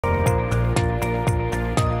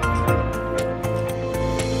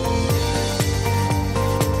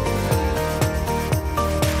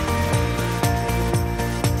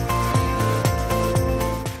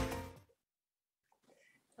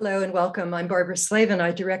Hello and welcome. I'm Barbara Slavin. I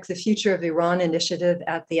direct the Future of Iran initiative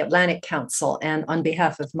at the Atlantic Council. And on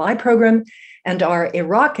behalf of my program and our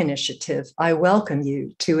Iraq initiative, I welcome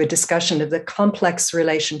you to a discussion of the complex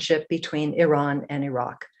relationship between Iran and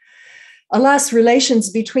Iraq. Alas, relations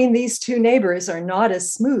between these two neighbors are not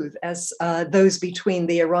as smooth as those between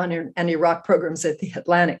the Iran and Iraq programs at the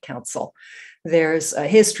Atlantic Council. There's a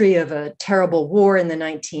history of a terrible war in the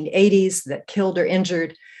 1980s that killed or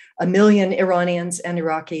injured 1 million Iranians and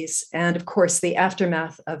Iraqis, and of course, the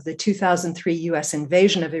aftermath of the 2003 US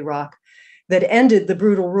invasion of Iraq that ended the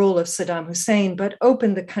brutal rule of Saddam Hussein, but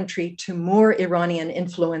opened the country to more Iranian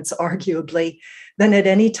influence, arguably, than at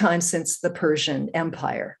any time since the Persian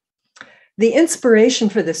Empire. The inspiration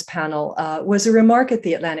for this panel was a remark at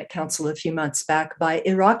the Atlantic Council a few months back by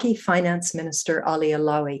Iraqi Finance Minister Ali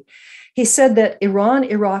Alawi. He said that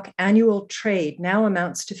Iran-Iraq annual trade now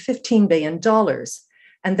amounts to $15 billion,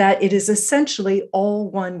 and that it is essentially all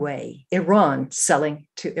one way, Iran selling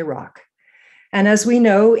to Iraq. And as we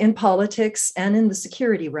know, in politics and in the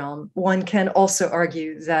security realm, one can also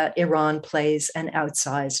argue that Iran plays an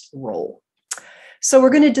outsized role. So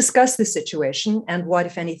we're going to discuss the situation and what,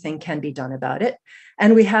 if anything, can be done about it.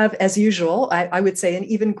 And we have, as usual, I would say an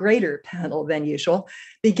even greater panel than usual,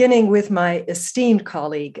 beginning with my esteemed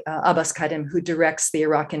colleague, Abbas Kadem, who directs the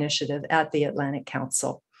Iraq Initiative at the Atlantic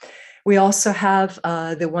Council. We also have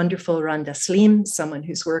the wonderful Randa Slim, someone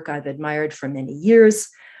whose work I've admired for many years.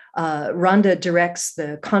 Randa directs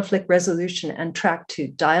the Conflict Resolution and Track to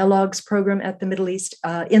Dialogues program at the Middle East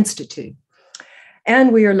Institute.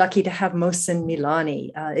 And we are lucky to have Mohsen Milani,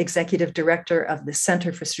 Executive Director of the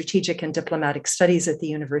Center for Strategic and Diplomatic Studies at the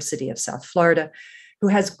University of South Florida, who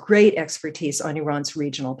has great expertise on Iran's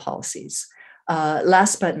regional policies.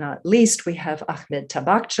 Last but not least, we have Ahmed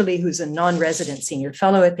Tabakchali, who's a non-resident senior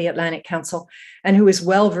fellow at the Atlantic Council and who is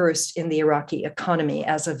well-versed in the Iraqi economy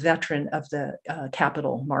as a veteran of the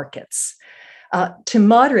capital markets. To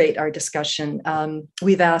moderate our discussion,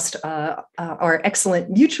 we've asked our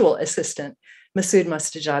excellent mutual assistant, Masoud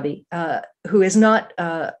Mostajabi, who has not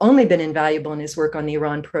only been invaluable in his work on the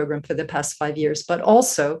Iran program for the past 5 years, but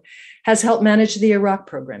also has helped manage the Iraq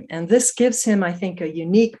program. And this gives him, I think, a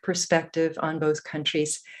unique perspective on both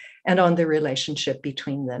countries and on the relationship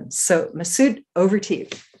between them. So Masoud, over to you.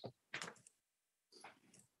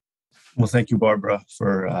 Well, thank you, Barbara,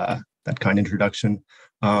 for that kind introduction.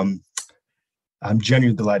 I'm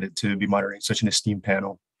genuinely delighted to be moderating such an esteemed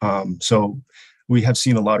panel. We have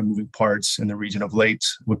seen a lot of moving parts in the region of late,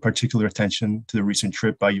 with particular attention to the recent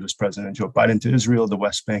trip by US President Joe Biden to Israel, the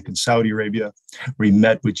West Bank, and Saudi Arabia, where he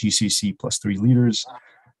met with GCC +3 leaders.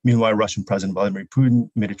 Meanwhile, Russian President Vladimir Putin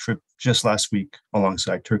made a trip just last week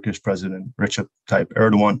alongside Turkish President Recep Tayyip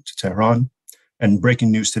Erdogan to Tehran. And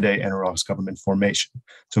breaking news today, Iraq's government formation.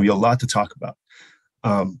 So we have a lot to talk about.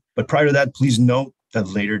 But prior to that, please note that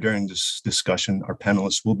later during this discussion, our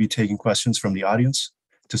panelists will be taking questions from the audience.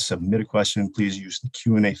 To submit a question, please use the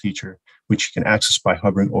Q&A feature, which you can access by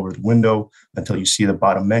hovering over the window until you see the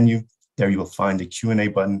bottom menu. There you will find the Q&A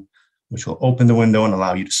button, which will open the window and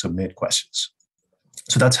allow you to submit questions.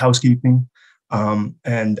 So that's housekeeping.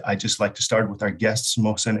 And I'd just like to start with our guests,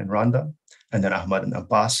 Mohsen and Randa, and then Ahmad and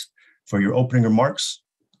Abbas, for your opening remarks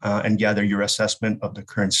and gather your assessment of the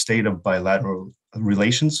current state of bilateral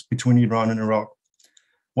relations between Iran and Iraq.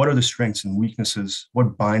 What are the strengths and weaknesses?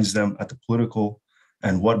 What binds them at the political?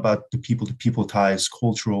 And what about the people-to-people ties,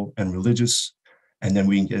 cultural and religious? And then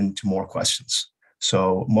we can get into more questions.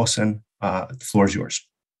 So Mohsen, the floor is yours.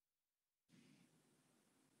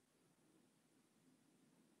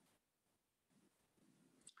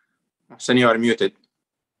 Mohsen, you are muted.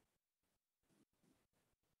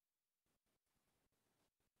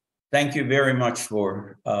 Thank you very much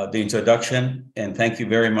for the introduction, and thank you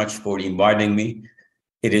very much for inviting me.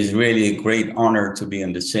 It is really a great honor to be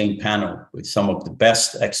in the same panel with some of the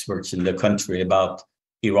best experts in the country about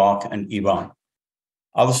Iraq and Iran.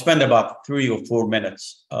 I will spend about 3 or 4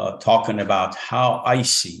 minutes talking about how I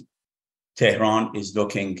see Tehran is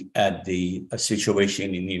looking at the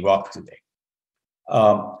situation in Iraq today.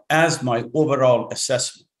 As my overall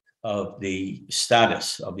assessment of the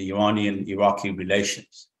status of the Iranian-Iraqi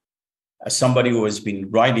relations, as somebody who has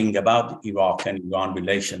been writing about Iraq and Iran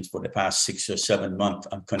relations for the past 6 or 7 months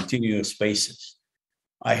on continuous basis,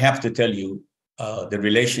 I have to tell you the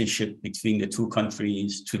relationship between the two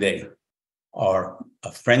countries today are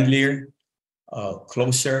friendlier,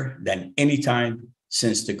 closer than any time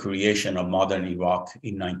since the creation of modern Iraq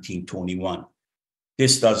in 1921.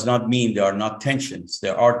 This does not mean there are not tensions.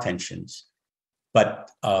 There are tensions,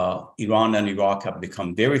 but Iran and Iraq have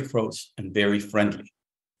become very close and very friendly.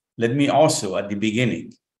 Let me also, at the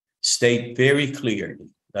beginning, state very clearly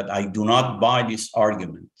that I do not buy this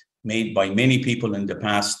argument made by many people in the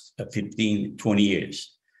past 15, 20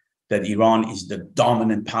 years, that Iran is the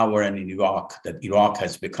dominant power in Iraq, that Iraq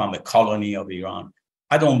has become a colony of Iran.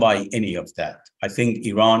 I don't buy any of that. I think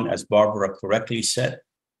Iran, as Barbara correctly said,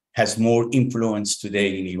 has more influence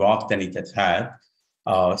today in Iraq than it has had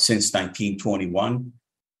since 1921.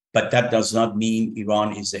 But that does not mean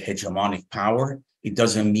Iran is a hegemonic power. It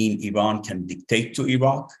doesn't mean Iran can dictate to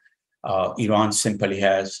Iraq. Iran simply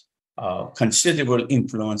has considerable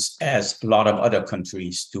influence, as a lot of other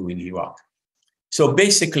countries do in Iraq. So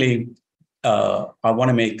basically, I want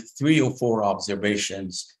to make 3 or 4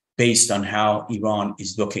 observations based on how Iran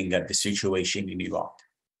is looking at the situation in Iraq.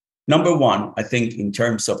 Number one, I think in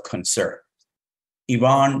terms of concern,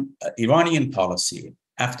 Iranian policy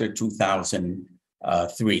after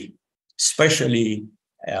 2003, especially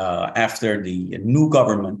after the new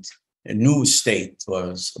government, a new state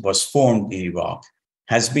was formed in Iraq,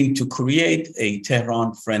 has been to create a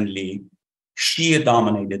Tehran-friendly,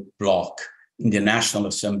 Shia-dominated bloc in the National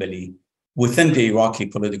Assembly within the Iraqi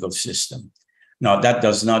political system. Now, that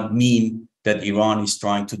does not mean that Iran is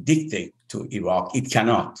trying to dictate to Iraq. It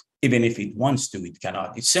cannot. Even if it wants to, it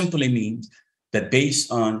cannot. It simply means that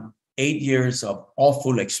based on 8 years of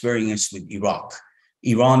awful experience with Iraq,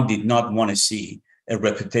 Iran did not want to see a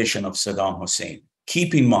repetition of Saddam Hussein.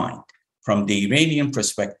 Keep in mind, from the Iranian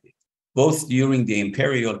perspective, both during the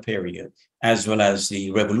imperial period as well as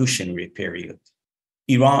the revolutionary period,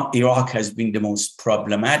 Iraq has been the most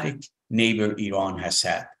problematic neighbor Iran has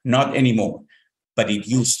had. Not anymore, but it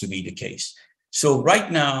used to be the case. So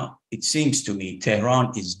right now, it seems to me,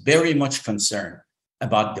 Tehran is very much concerned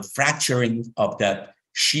about the fracturing of that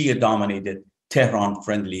Shia-dominated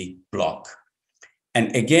Tehran-friendly bloc.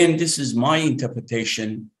 And again, this is my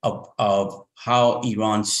interpretation of how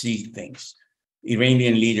Iran sees things.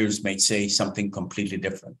 Iranian leaders may say something completely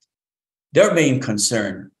different. Their main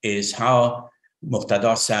concern is how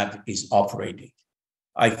Muqtada Sadr is operating.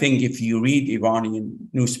 I think if you read Iranian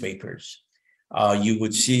newspapers, you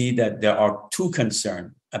would see that there are 2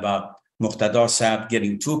 concerns about Muqtada Sadr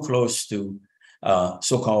getting too close to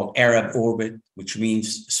so-called Arab orbit, which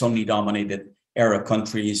means Sunni-dominated Arab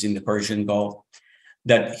countries in the Persian Gulf,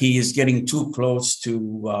 that he is getting too close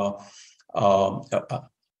to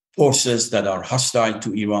forces that are hostile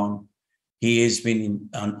to Iran. He has been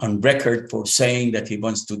on record for saying that he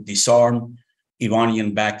wants to disarm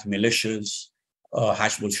Iranian-backed militias,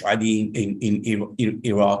 Hashd al-Shaabi in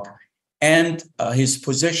Iraq, and his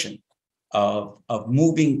position of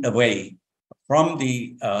moving away from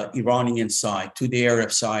the Iranian side to the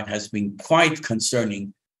Arab side has been quite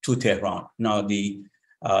concerning to Tehran. Now,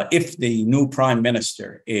 if the new prime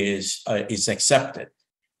minister is accepted,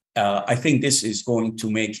 I think this is going to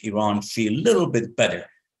make Iran feel a little bit better.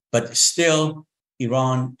 But still,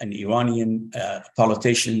 Iran and Iranian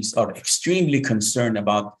politicians are extremely concerned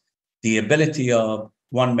about the ability of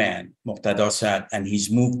one man, Muqtada Sadr, and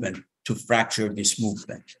his movement to fracture this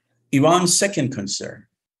movement. Iran's second concern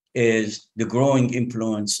is the growing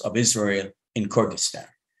influence of Israel in Kurdistan.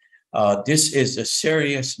 This is a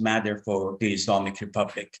serious matter for the Islamic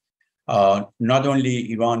Republic. Not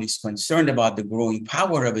only Iran is concerned about the growing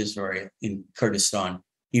power of Israel in Kurdistan,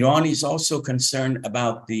 Iran is also concerned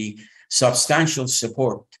about the substantial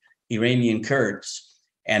support Iranian Kurds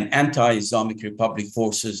and anti-Islamic Republic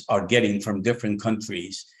forces are getting from different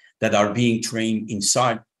countries that are being trained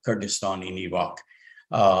inside Kurdistan in Iraq.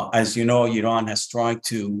 As you know, Iran has tried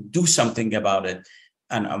to do something about it.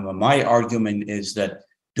 And my argument is that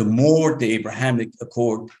the more the Abrahamic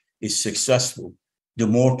Accord is successful, the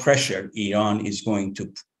more pressure Iran is going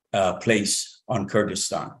to place on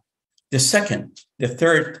Kurdistan. The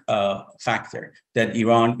third factor that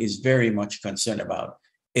Iran is very much concerned about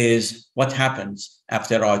is what happens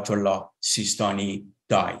after Ayatollah Sistani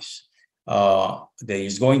dies. There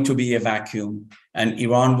is going to be a vacuum, and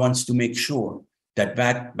Iran wants to make sure that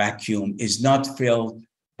that vacuum is not filled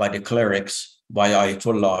by the clerics, by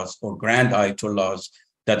Ayatollahs or grand Ayatollahs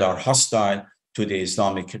that are hostile to the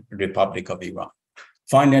Islamic Republic of Iran.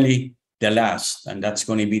 Finally, the last, and that's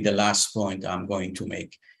going to be the last point I'm going to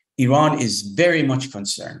make. Iran is very much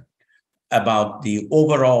concerned about the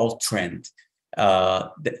overall trend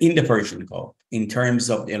in the Persian Gulf in terms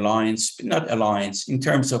of the in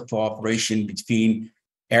terms of cooperation between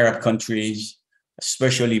Arab countries,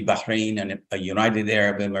 especially Bahrain and United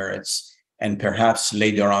Arab Emirates, and perhaps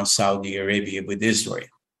later on Saudi Arabia with Israel.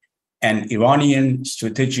 And Iranian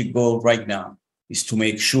strategic goal right now is to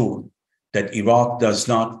make sure that Iraq does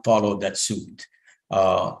not follow that suit.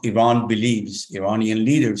 Iranian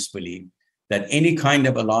leaders believe that any kind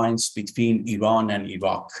of alliance between Iran and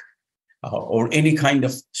Iraq or any kind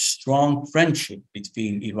of strong friendship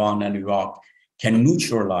between Iran and Iraq can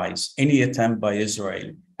neutralize any attempt by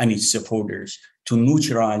Israel and its supporters to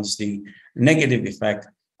neutralize the negative effect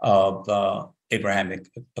of the Abrahamic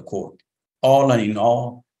Accord. All in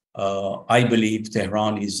all, I believe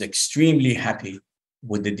Tehran is extremely happy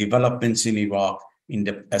with the developments in Iraq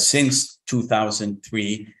since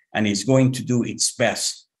 2003, and is going to do its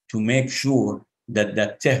best to make sure that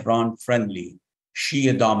the Tehran-friendly,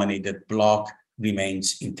 Shia-dominated bloc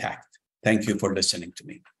remains intact. Thank you for listening to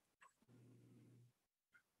me.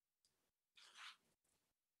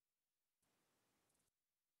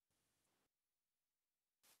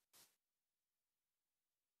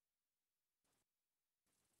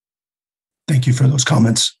 Thank you for those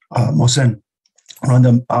comments, Mohsen.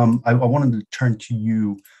 Rhonda, I wanted to turn to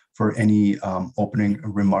you for any opening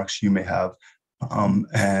remarks you may have,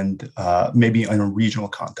 and maybe in a regional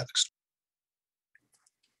context.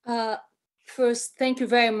 First, thank you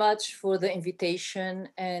very much for the invitation,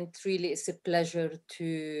 and really it's a pleasure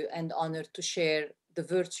and honor to share the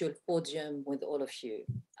virtual podium with all of you.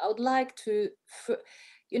 I would like to,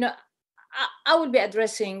 I will be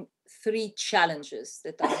addressing three challenges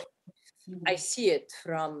that I see it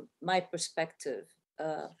from my perspective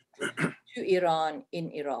to Iran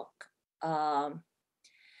in Iraq.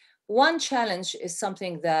 One challenge is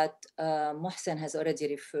something that Mohsen has already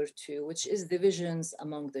referred to, which is divisions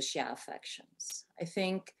among the Shia factions. I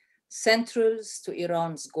think central to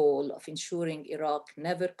Iran's goal of ensuring Iraq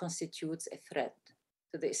never constitutes a threat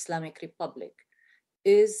to the Islamic Republic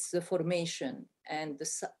is the formation and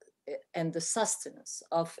the sustenance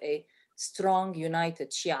of a strong,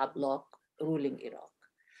 united Shia bloc ruling Iraq.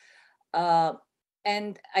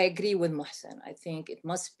 And I agree with Mohsen. I think it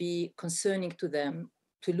must be concerning to them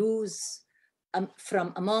to lose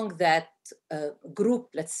from among that group,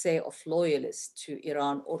 let's say, of loyalists to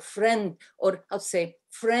Iran, or friends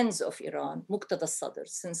of Iran, Muqtada al-Sadr,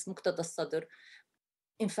 since Muqtada al-Sadr,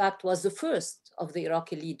 in fact, was the first of the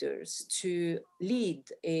Iraqi leaders to lead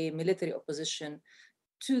a military opposition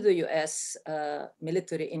to the US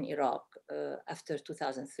military in Iraq after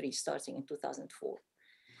 2003, starting in 2004.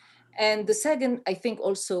 And the second, I think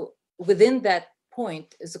also within that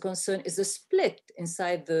point is the concern is the split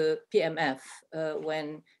inside the PMF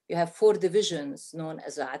when you have four divisions known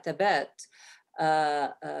as the Atabat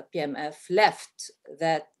PMF left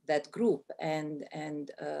that group and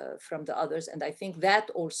from the others. And I think that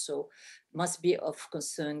also must be of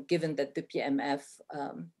concern given that the PMF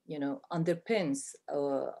underpins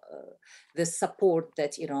the support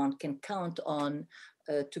that Iran can count on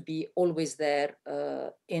to be always there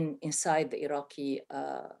inside the Iraqi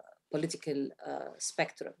political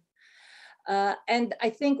spectrum. And I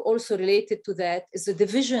think also related to that is the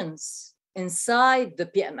divisions inside the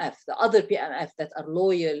PMF, the other PMF that are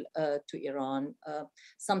loyal to Iran,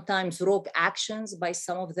 sometimes rogue actions by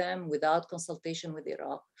some of them without consultation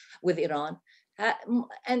with Iran.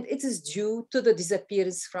 And it is due to the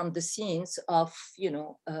disappearance from the scenes of,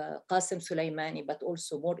 Qasem Soleimani, but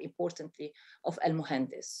also more importantly of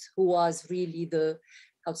Al-Muhandis, who was really the,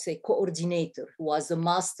 I would say, coordinator, who was the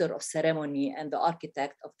master of ceremony and the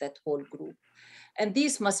architect of that whole group. And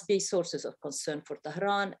these must be sources of concern for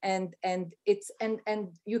Tehran. And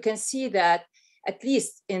you can see that at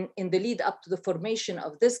least in the lead up to the formation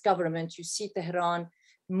of this government, you see Tehran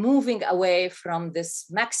moving away from this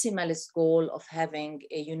maximalist goal of having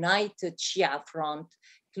a united Shia front,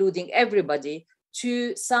 including everybody,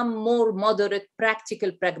 to some more moderate,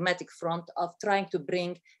 practical, pragmatic front of trying to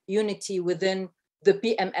bring unity within the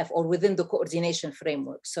PMF or within the coordination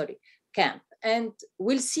framework, camp. And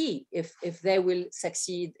we'll see if they will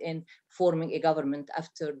succeed in forming a government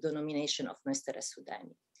after the nomination of Mr.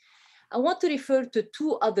 Al-Sudani. I want to refer to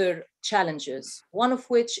two other challenges, one of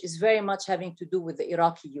which is very much having to do with the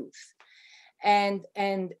Iraqi youth and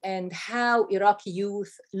how Iraqi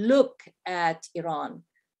youth look at Iran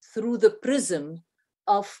through the prism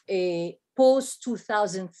of a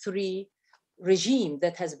post-2003 regime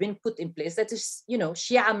that has been put in place, that is,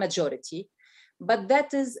 Shia majority, but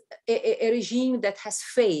that is a regime that has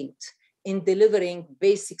failed in delivering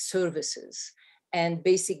basic services and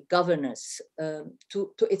basic governance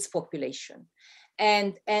to its population.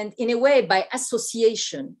 And in a way, by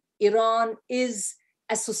association, Iran is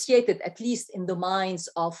associated, at least in the minds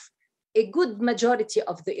of a good majority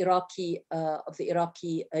of the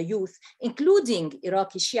Iraqi youth, including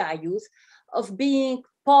Iraqi Shia youth, of being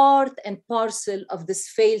part and parcel of this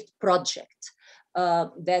failed project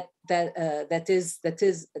that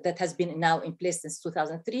has been now in place since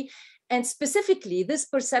 2003. And specifically, this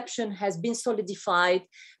perception has been solidified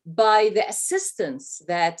by the assistance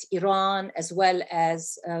that Iran, as well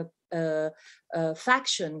as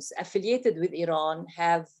factions affiliated with Iran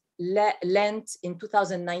have lent in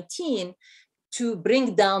 2019 to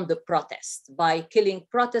bring down the protest by killing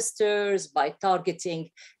protesters, by targeting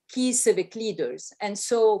key civic leaders. And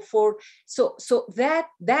so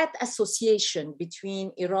that association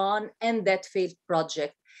between Iran and that failed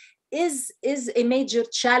project is a major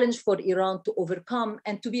challenge for Iran to overcome.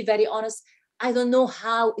 And to be very honest, I don't know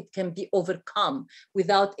how it can be overcome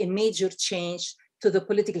without a major change to the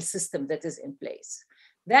political system that is in place.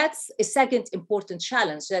 That's a second important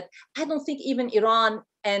challenge that I don't think even Iran,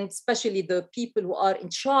 and especially the people who are in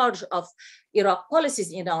charge of Iraq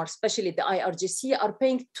policies in Iran, especially the IRGC, are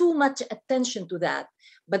paying too much attention to that.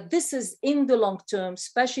 But this is in the long term,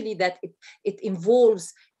 especially that it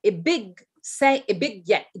involves a big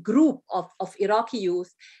group of Iraqi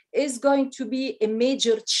youth, is going to be a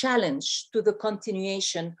major challenge to the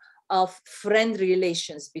continuation of friendly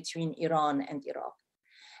relations between Iran and Iraq.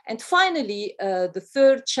 And finally, the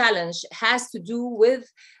third challenge has to do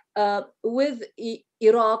with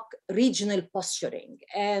Iraq regional posturing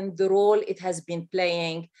and the role it has been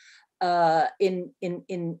playing the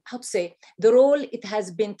role it has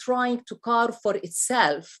been trying to carve for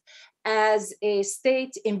itself as a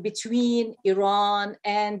state in between Iran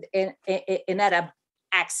and an Arab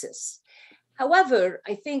axis. However,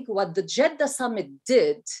 I think what the Jeddah summit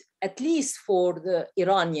did, at least for the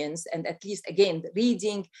Iranians, and at least, again,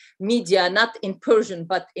 reading media, not in Persian,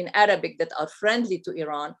 but in Arabic that are friendly to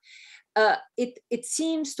Iran, it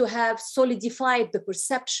seems to have solidified the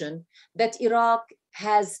perception that Iraq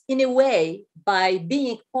has, in a way, by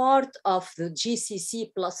being part of the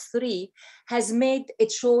GCC +3, has made a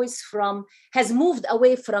choice has moved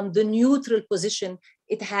away from the neutral position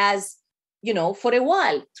it has, for a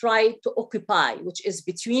while tried to occupy, which is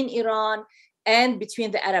between Iran and between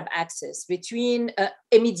the Arab axis, between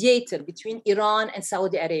a mediator between Iran and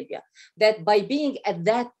Saudi Arabia, that by being at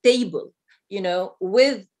that table,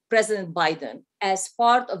 with President Biden as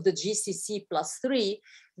part of the GCC +3,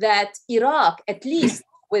 that Iraq, at least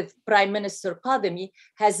with Prime Minister Kadhimi,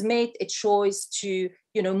 has made a choice to,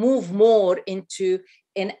 move more into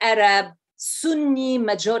an Arab Sunni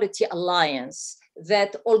majority alliance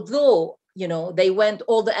that, although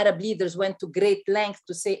all the Arab leaders went to great length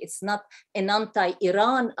to say it's not an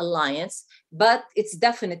anti-Iran alliance, but it's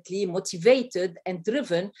definitely motivated and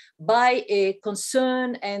driven by a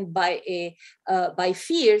concern and by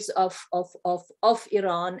fears of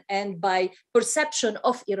Iran and by perception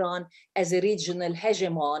of Iran as a regional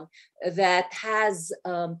hegemon that has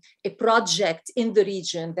a project in the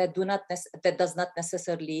region that does not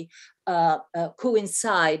necessarily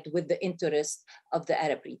coincide with the interest of the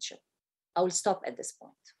Arab region. I will stop at this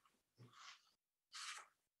point.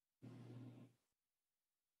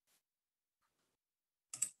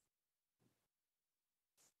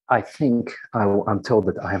 I think I'm told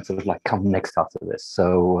that I have to come next after this.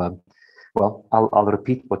 So, well, I'll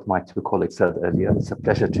repeat what my two colleagues said earlier. It's a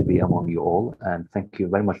pleasure to be among you all, and thank you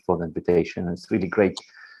very much for the invitation. It's really great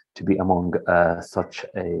to be among such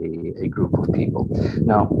a group of people.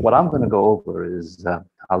 Now, what I'm going to go over is,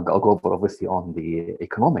 I'll go over obviously on the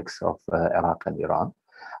economics of Iraq and Iran.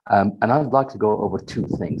 And I'd like to go over two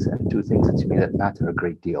things, and two things to me that matter a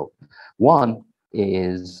great deal. One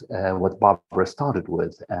is what Barbara started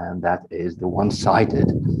with, and that is the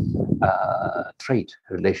one-sided trade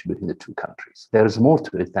relation between the two countries. There is more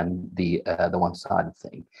to it than the one-sided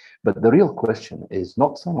thing. But the real question is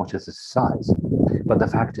not so much as its size, but the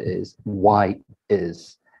fact is why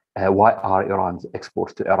are Iran's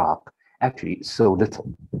exports to Iraq actually so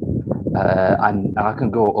little? And I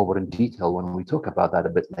can go over in detail when we talk about that a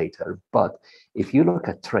bit later. But if you look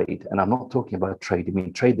at trade, and I'm not talking about trade, I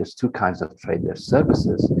mean trade, there's two kinds of trade. There's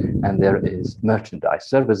services and there is merchandise.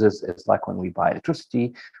 Services is like when we buy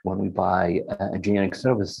electricity, when we buy engineering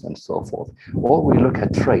services and so forth. Or we look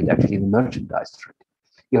at trade, actually the merchandise trade.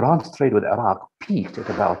 Iran's trade with Iraq peaked at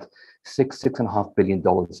about $6.5 billion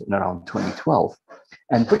in around 2012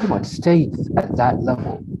 and pretty much stayed at that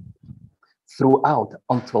level throughout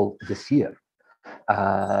until this year.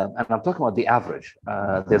 And I'm talking about the average.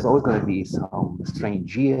 There's always going to be some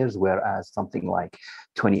strange years, whereas something like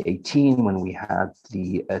 2018, when we had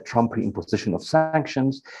the Trump reimposition of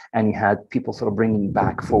sanctions, and you had people sort of bringing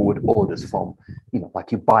back forward orders from,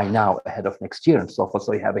 like you buy now ahead of next year and so forth.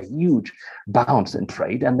 So you have a huge bounce in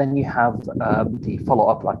trade. And then you have the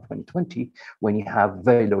follow-up like 2020, when you have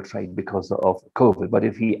very low trade because of COVID. But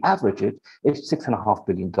if you average it, it's $6.5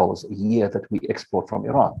 billion a year that we export from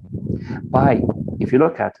Iran. If you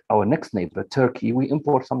look at our next neighbor, Turkey, we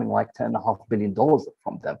import something like $10.5 billion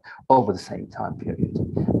from them over the same time period.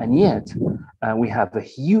 And yet we have a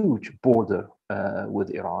huge border with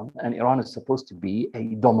Iran, and Iran is supposed to be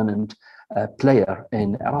a dominant player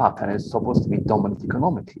in Iraq, and it's supposed to be dominant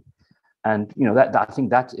economically. And that I think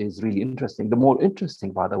that is really interesting. The more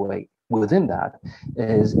interesting, by the way, within that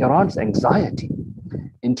is Iran's anxiety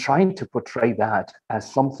in trying to portray that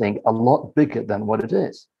as something a lot bigger than what it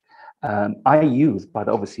is. I use, but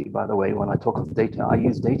obviously, by the way, when I talk of data, I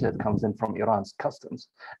use data that comes in from Iran's customs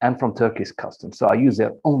and from Turkey's customs. So I use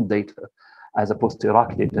their own data as opposed to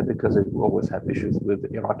Iraqi data, because it will always have issues with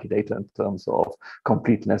Iraqi data in terms of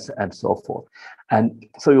completeness and so forth. And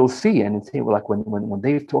so you'll see, and it's like when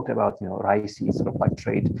they've talked about, Raisi sort of like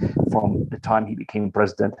trade from the time he became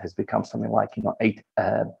president has become something like,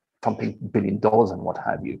 $8 something billion and what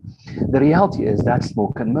have you. The reality is that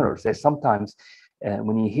smoke and mirrors. There's sometimes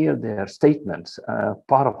when you hear their statements,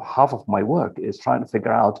 part of half of my work is trying to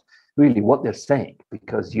figure out really what they're saying,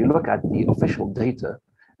 because you look at the official data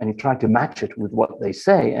and you try to match it with what they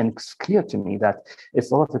say, and it's clear to me that it's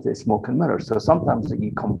a lot of it is smoke and mirrors. So sometimes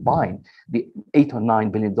you combine the $8 or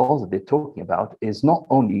 $9 billion that they're talking about is not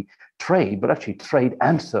only trade, but actually trade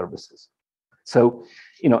and services. So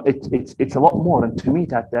it's a lot more, and to me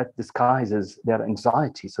that disguises their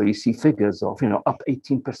anxiety. So you see figures of up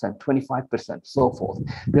 18%, 25%, so forth.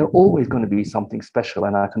 They're always going to be something special,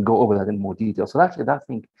 and I can go over that in more detail. So actually, I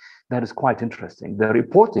think that is quite interesting. The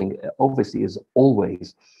reporting obviously is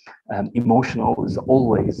always emotional, is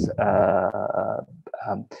always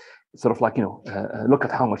sort of like look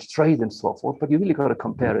at how much trade and so forth, but you really got to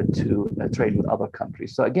compare it to trade with other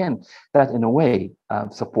countries. So again, that in a way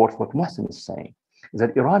supports what Mohsen is saying, is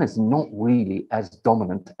that Iran is not really as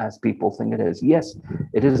dominant as people think it is. Yes,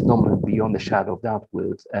 it is dominant beyond the shadow of doubt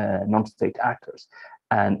with non-state actors,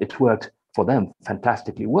 and it worked for them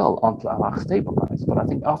fantastically well until Iraq stabilized. But I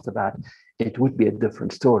think after that, it would be a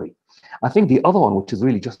different story. I think the other one, which is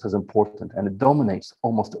really just as important, and it dominates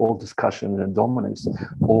almost all discussion and it dominates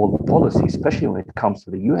all policy, especially when it comes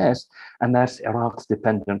to the US, and that's Iraq's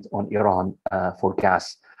dependence on Iran for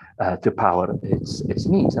gas to power its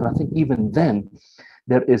needs. And I think even then,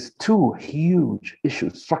 there is two huge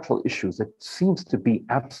issues, structural issues, that seems to be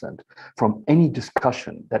absent from any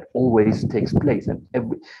discussion that always takes place. And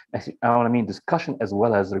discussion as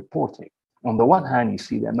well as reporting. On the one hand, you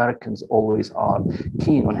see the Americans always are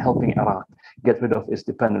keen on helping Iraq get rid of its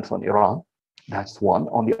dependence on Iran. That's one.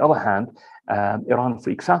 On the other hand, Iran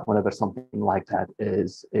freaks out whenever something like that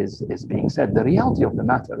is being said. The reality of the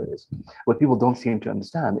matter is, what people don't seem to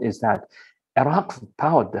understand is that Iraq's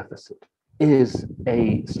power deficit is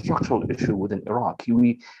a structural issue within Iraq.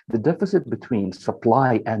 The deficit between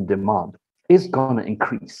supply and demand is going to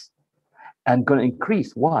increase. And going to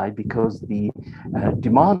increase, why? Because the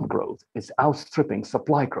demand growth is outstripping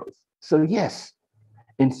supply growth. So yes,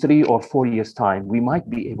 in 3 or 4 years' time, we might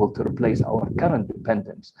be able to replace our current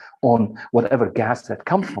dependence on whatever gas that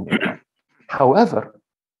comes from Iran. However,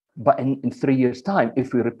 but in 3 years' time,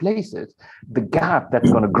 if we replace it, the gap that's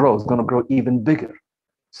going to grow is going to grow even bigger.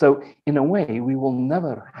 So in a way, we will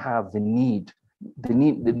never have the need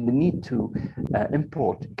to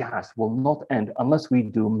import gas will not end unless we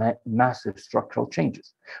do massive structural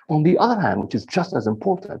changes. On the other hand, which is just as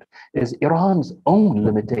important, is Iran's own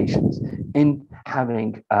limitations in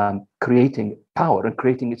having creating power and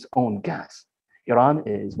creating its own gas. Iran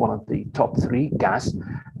is one of the top 3 gas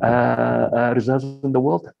reserves in the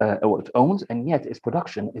world, what it owns, and yet its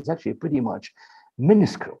production is actually pretty much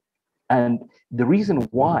minuscule. And the reason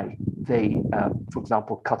why they, for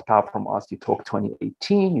example, cut power from us, you talk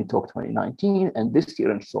 2018, you talk 2019, and this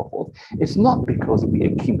year and so forth, it's not because we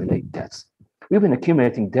accumulate debts. We've been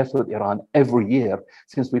accumulating debts with Iran every year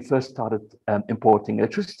since we first started importing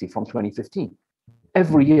electricity from 2015.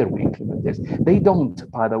 Every year we implement this. They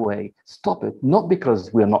don't, by the way, stop it, not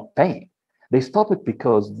because we're not paying. They stop it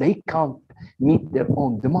because they can't meet their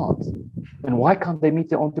own demands. And why can't they meet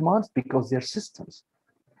their own demands? Because their systems,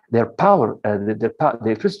 their power, the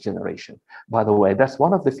electricity generation. By the way, that's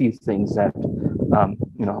one of the few things that, I'm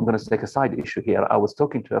going to take a side issue here. I was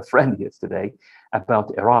talking to a friend yesterday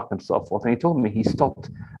about Iraq and so forth, and he told me he stopped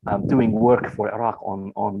doing work for Iraq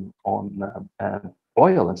on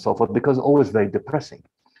oil and so forth because it's always very depressing.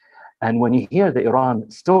 And when you hear the Iran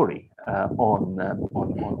story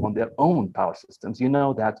on their own power systems, you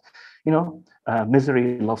know that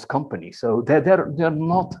misery loves company. So they're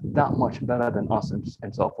not that much better than us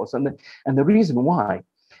and so forth. And the reason why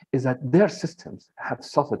is that their systems have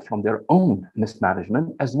suffered from their own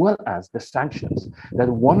mismanagement as well as the sanctions that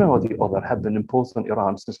one or the other have been imposed on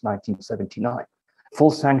Iran since 1979.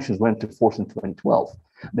 Full sanctions went into force in 2012.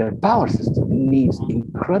 Their power system needs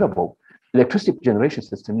incredible. Electricity generation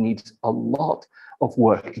system needs a lot of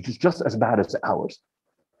work. It is just as bad as ours.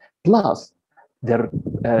 Plus, their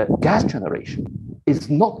gas generation is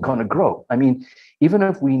not going to grow. I mean, even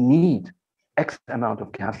if we need X amount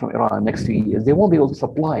of gas from Iran next 2 years, they won't be able to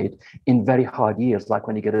supply it in very hard years, like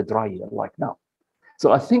when you get a dry year like now.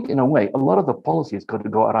 So I think, in a way, a lot of the policies got to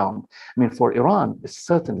go around. I mean, for Iran,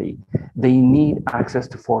 certainly, they need access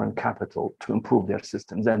to foreign capital to improve their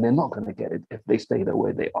systems, and they're not going to get it if they stay the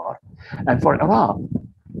way they are. And for Iran,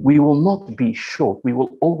 we will not be short. We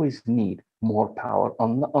will always need more power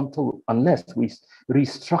unless we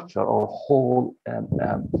restructure our whole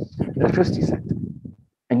electricity sector.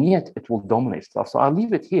 And yet, it will dominate stuff. So I'll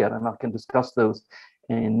leave it here, and I can discuss those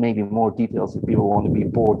in maybe more details if people want to be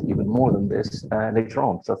bored even more than this later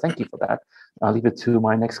on. So thank you for that. I'll leave it to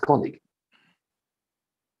my next colleague.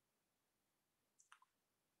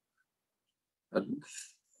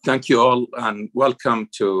 Thank you all, and welcome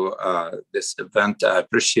to this event. I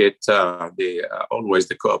appreciate always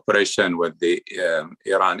the cooperation with the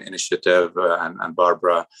Iran Initiative and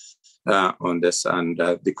Barbara on this, and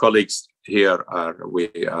the colleagues here we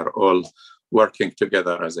are all working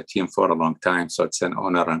together as a team for a long time. So it's an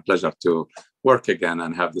honor and pleasure to work again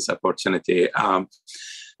and have this opportunity.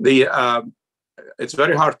 It's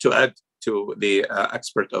very hard to add to the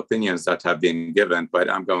expert opinions that have been given, but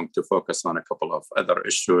I'm going to focus on a couple of other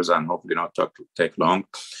issues and hopefully not take long.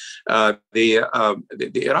 The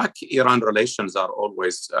Iraq-Iran relations are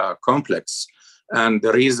always complex. And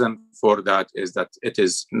the reason for that is that it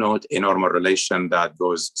is not a normal relation that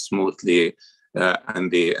goes smoothly and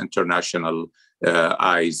the international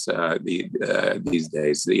eyes these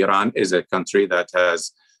days. Iran is a country that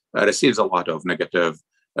has receives a lot of negative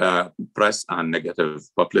press and negative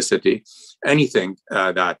publicity. Anything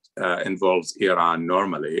that involves Iran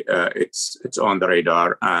normally, it's on the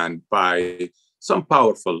radar and by some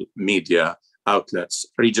powerful media outlets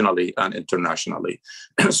regionally and internationally.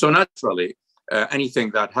 So naturally,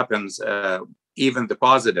 anything that happens, even the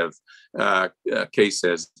positive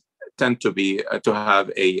cases, tend to have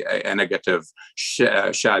a negative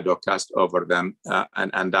shadow cast over them,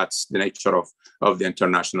 and that's the nature of the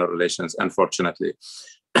international relations, unfortunately.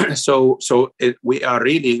 So we are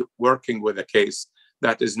really working with a case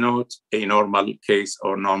that is not a normal case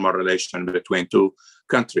or normal relation between two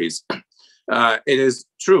countries. It is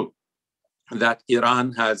true that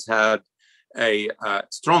Iran has had a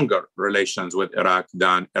stronger relations with Iraq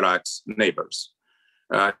than Iraq's neighbors.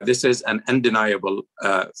 This is an undeniable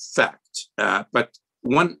fact, but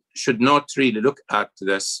one should not really look at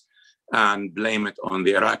this and blame it on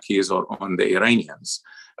the Iraqis or on the Iranians.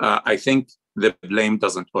 I think the blame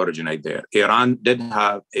doesn't originate there. Iran did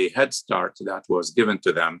have a head start that was given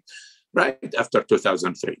to them right after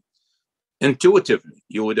 2003. Intuitively,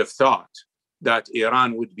 you would have thought that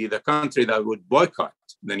Iran would be the country that would boycott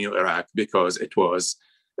the new Iraq because it was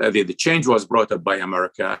the change was brought up by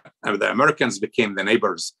America, and the Americans became the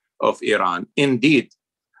neighbors of Iran. Indeed,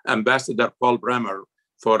 Ambassador Paul Bremer,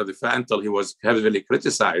 until he was heavily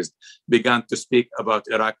criticized, began to speak about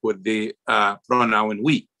Iraq with the pronoun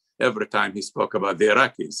we every time he spoke about the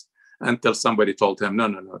Iraqis, until somebody told him,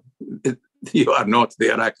 no, you are not the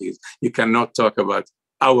Iraqis. You cannot talk about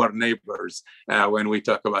our neighbors when we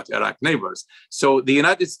talk about Iraq neighbors. So the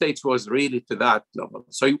United States was really to that level.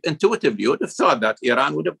 So intuitively, you would have thought that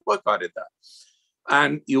Iran would have boycotted that.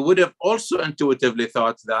 And you would have also intuitively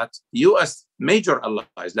thought that US major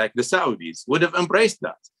allies like the Saudis would have embraced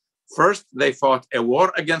that. First, they fought a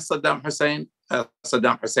war against Saddam Hussein.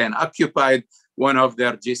 Saddam Hussein occupied one of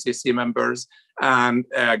their GCC members and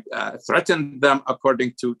threatened them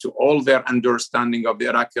according to all their understanding of the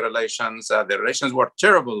Iraqi relations. The relations were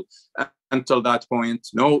terrible until that point.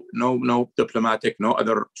 No diplomatic, no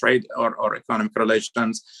other trade or economic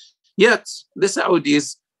relations. Yet the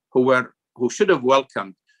Saudis, who should have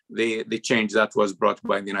welcomed the change that was brought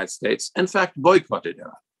by the United States, in fact, boycotted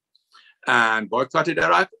Iraq. And boycotted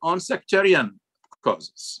Iraq on sectarian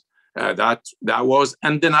causes. That was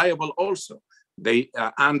undeniable also. They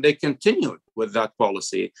continued with that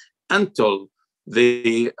policy until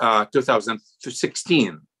the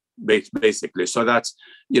 2016, basically. So that's,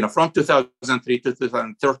 from 2003 to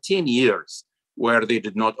 2013 years where they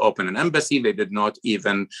did not open an embassy, they did not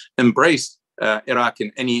even embrace Iraq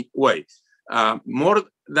in any way. More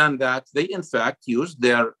than that, they in fact used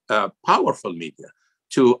their powerful media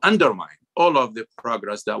to undermine all of the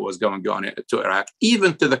progress that was going on to Iraq,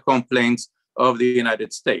 even to the complaints of the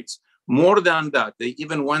United States. More than that, they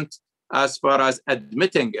even went as far as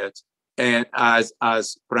admitting it, and as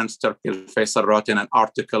Prince Turki Faisal wrote in an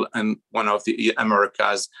article in one of the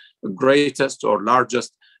America's greatest or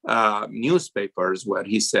largest newspapers, where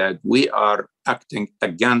he said, we are acting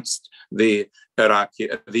against the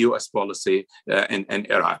U.S. policy in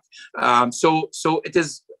Iraq. So it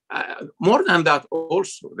is more than that.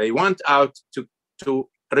 Also, they went out to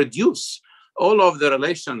reduce all of the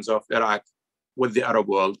relations of Iraq with the Arab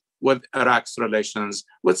world, with Iraq's relations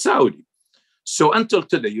with Saudi. So until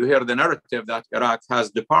today, you hear the narrative that Iraq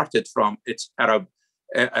has departed from its Arab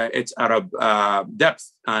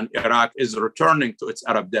depth, and Iraq is returning to its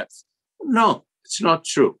Arab depth. No, it's not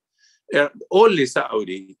true. Only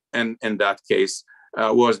Saudi, in that case,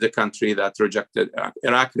 was the country that rejected Iraq.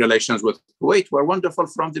 Iraq relations with Kuwait were wonderful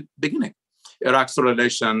from the beginning. Iraq's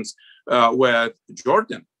relations with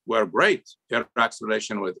Jordan were great. Iraq's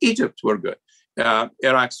relation with Egypt were good.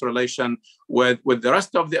 Iraq's relation with the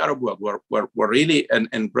rest of the Arab world were really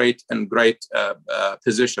in great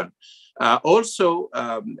position. Also,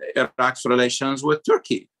 Iraq's relations with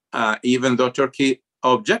Turkey, even though Turkey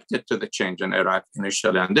objected to the change in Iraq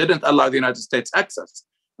initially and didn't allow the United States access,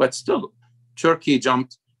 but still, Turkey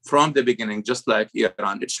jumped from the beginning, just like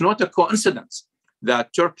Iran. It's not a coincidence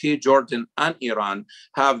that Turkey, Jordan, and Iran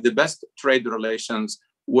have the best trade relations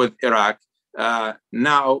with Iraq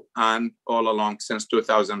now and all along since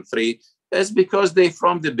 2003, is because they,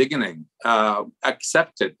 from the beginning,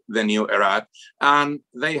 accepted the new Iraq, and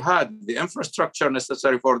they had the infrastructure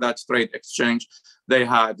necessary for that trade exchange. They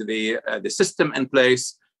had the system in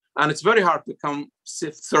place, and it's very hard to come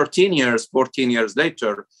 13 years, 14 years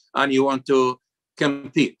later, and you want to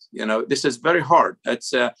compete. You know, this is very hard.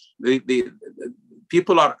 It's the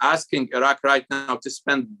people are asking Iraq right now to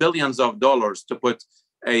spend billions of dollars to put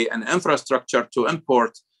an infrastructure to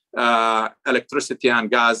import electricity and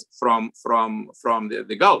gas from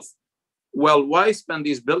the Gulf. Well, why spend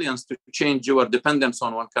these billions to change your dependence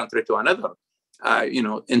on one country to another?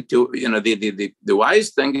 The wise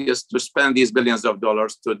thing is to spend these billions of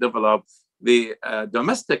dollars to develop the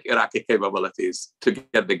domestic Iraqi capabilities to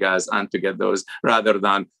get the gas and to get those, rather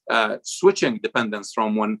than switching dependence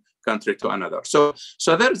from one country to another. So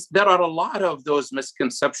there are a lot of those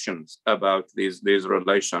misconceptions about these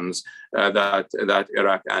relations that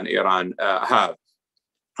Iraq and Iran have,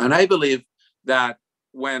 and I believe that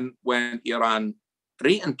when Iran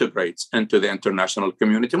reintegrates into the international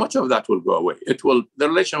community, much of that will go away. The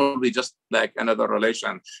relation will be just like another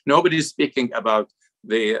relation. Nobody's speaking about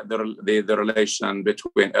the relation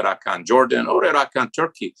between Iraq and Jordan or Iraq and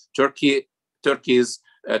Turkey. Turkey's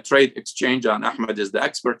trade exchange, and Ahmed is the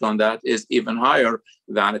expert on that, is even higher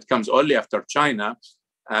than it comes only after China.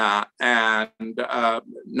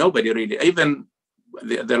 Nobody really, even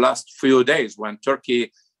the last few days when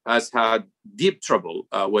Turkey has had deep trouble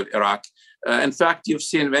with Iraq. In fact, you've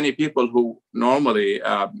seen many people who normally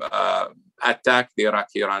attack the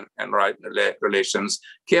Iraqi-Iran relations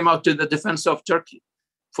came out to the defense of Turkey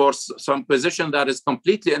for some position that is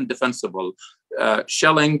completely indefensible,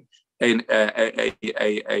 shelling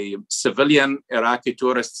a civilian Iraqi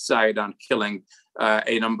tourist site and killing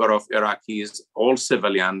a number of Iraqis, all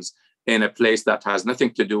civilians, in a place that has nothing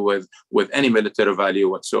to do with any military value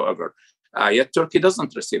whatsoever. Yet Turkey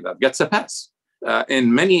doesn't receive that, gets a pass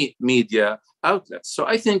in many media outlets. So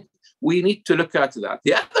I think we need to look at that.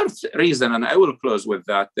 The other reason, and I will close with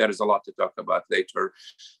that, there is a lot to talk about later,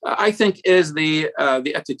 I think is the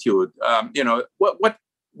attitude.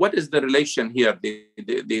 What is the relation here?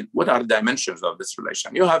 What are the dimensions of this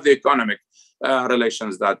relation? You have the economic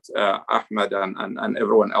relations that Ahmed and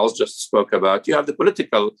everyone else just spoke about. You have the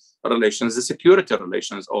political relations, the security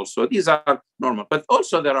relations also. These are normal. But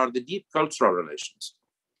also there are the deep cultural relations,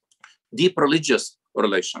 deep religious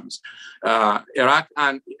relations. Iraq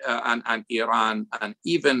and Iran, and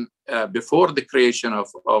even before the creation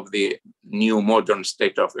of the new modern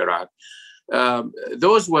state of Iraq,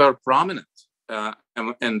 those were prominent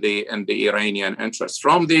in the Iranian interests.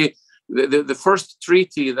 From the first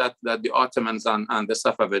treaty that the Ottomans and the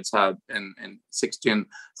Safavids had in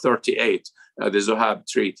 1638, the Zohab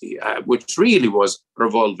Treaty, which really was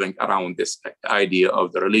revolving around this idea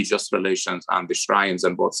of the religious relations and the shrines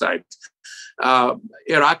on both sides.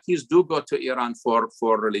 Iraqis do go to Iran for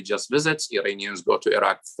religious visits. Iranians go to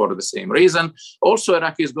Iraq for the same reason. Also,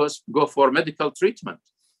 Iraqis go for medical treatment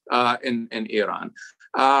in Iran.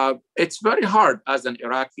 It's very hard as an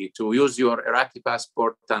Iraqi to use your Iraqi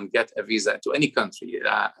passport and get a visa to any country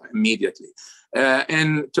immediately.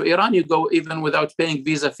 And to Iran, you go even without paying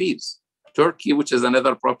visa fees. Turkey, which is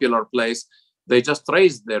another popular place, they just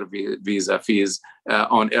raised their visa fees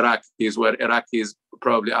on Iraqis, where Iraqis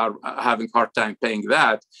probably are having a hard time paying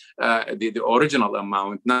that, the original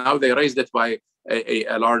amount. Now they raised it by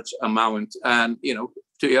a large amount. And,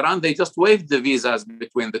 to Iran, they just waived the visas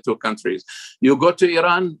between the two countries. You go to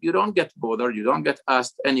Iran, you don't get bothered, you don't get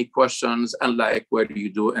asked any questions, unlike where you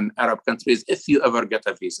do in Arab countries, if you ever get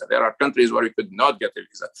a visa. There are countries where you could not get a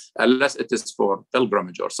visa, unless it is for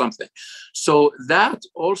pilgrimage or something. So that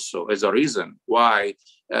also is a reason why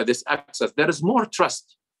this access, there is more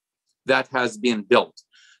trust that has been built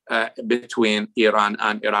between Iran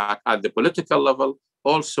and Iraq at the political level,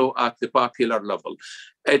 also at the popular level.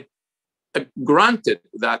 Granted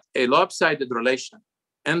that a lopsided relation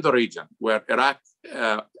in the region where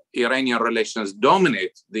Iranian relations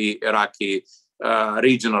dominate the Iraqi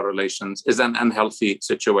regional relations is an unhealthy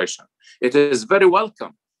situation. It is very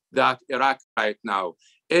welcome that Iraq right now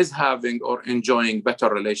is having or enjoying better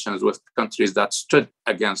relations with countries that stood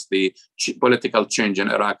against the political change in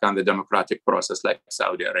Iraq and the democratic process, like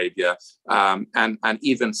Saudi Arabia, and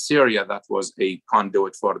even Syria, that was a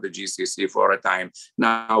conduit for the GCC for a time.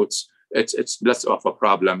 Now it's less of a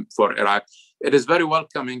problem for Iraq. It is very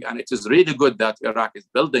welcoming, and it is really good that Iraq is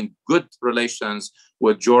building good relations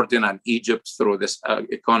with Jordan and Egypt through this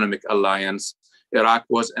economic alliance. Iraq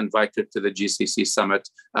was invited to the GCC summit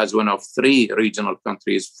as one of 3 regional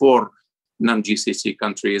countries, 4 non-GCC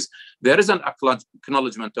countries. There is an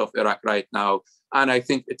acknowledgement of Iraq right now, and I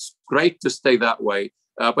think it's great to stay that way,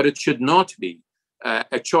 but it should not be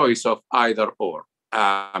a choice of either or.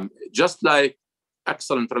 Just like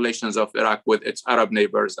excellent relations of Iraq with its Arab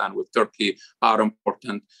neighbors and with Turkey are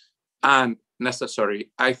important and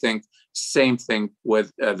necessary, I think same thing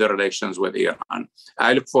with the relations with Iran.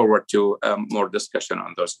 I look forward to more discussion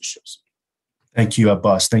on those issues. Thank you,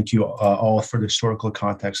 Abbas. Thank you all for the historical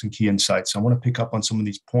context and key insights. I want to pick up on some of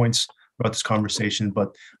these points throughout this conversation,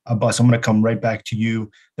 but Abbas, I'm going to come right back to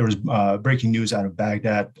you. There was breaking news out of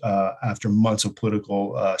Baghdad after months of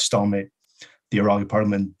political stalemate. The Iraqi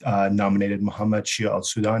parliament nominated Mohammed Shia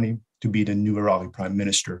al-Sudani to be the new Iraqi prime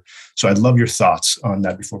minister. So I'd love your thoughts on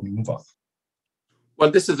that before we move on. Well,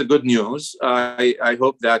 this is the good news. I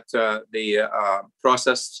hope that the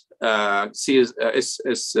process is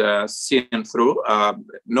seen through.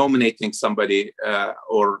 Nominating somebody,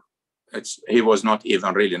 he was not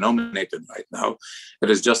even really nominated right now. It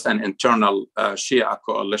is just an internal Shia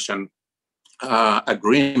coalition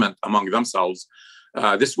agreement among themselves.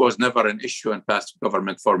 This was never an issue in past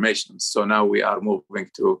government formations. So now we are moving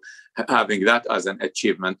to having that as an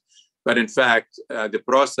achievement. But in fact, the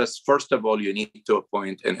process, first of all, you need to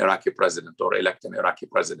appoint an Iraqi president or elect an Iraqi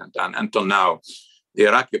president. And until now, the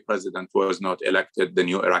Iraqi president was not elected, the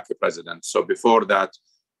new Iraqi president. So before that,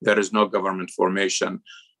 there is no government formation.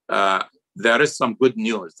 There is some good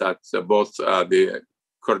news that both the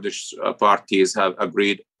Kurdish parties have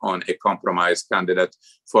agreed on a compromise candidate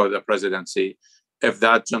for the presidency. If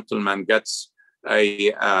that gentleman gets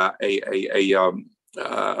the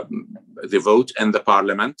vote in the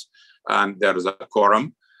parliament, and there is a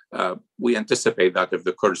quorum, we anticipate that if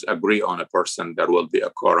the Kurds agree on a person, there will be a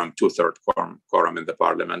quorum, 2/3 quorum in the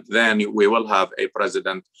parliament. Then we will have a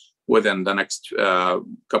president within the next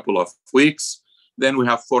couple of weeks. Then we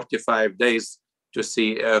have 45 days to see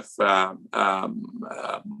if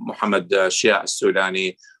Mohammed Shia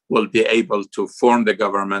al-Sudani will be able to form the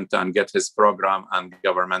government and get his program and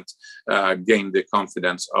government gain the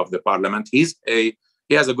confidence of the parliament. He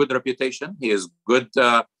has a good reputation. He is good.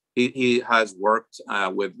 He has worked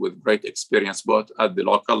with great experience both at the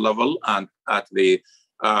local level and at the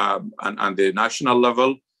national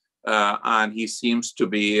level, and he seems to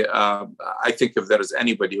be. I think if there is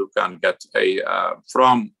anybody who can get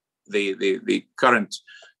from the current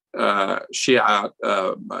Shia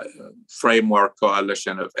framework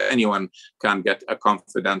coalition, if anyone can get a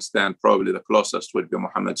confidence, then probably the closest would be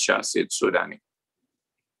Mohammed Shia al-Sudani.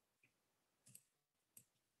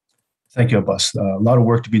 Thank you, Abbas. A lot of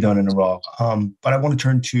work to be done in Iraq. But I want to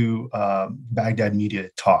turn to Baghdad media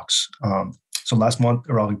talks. So last month,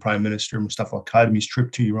 Iraqi Prime Minister Mustafa al-Kadhimi's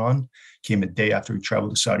trip to Iran came a day after he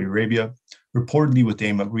traveled to Saudi Arabia, reportedly with the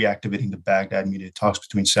aim of reactivating the Baghdad media talks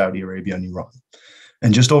between Saudi Arabia and Iran.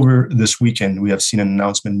 And just over this weekend, we have seen an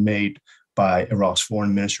announcement made by Iraq's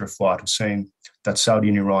Foreign Minister Fuad Hussein that Saudi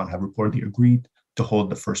and Iran have reportedly agreed to hold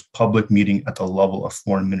the first public meeting at the level of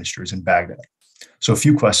foreign ministers in Baghdad. So a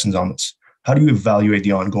few questions on this. How do you evaluate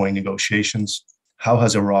the ongoing negotiations? How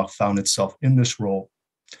has Iraq found itself in this role?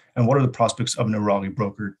 And what are the prospects of an Iraqi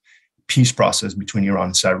brokered peace process between Iran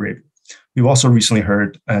and Saudi Arabia? We've also recently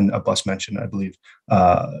heard, and Abbas mentioned, I believe,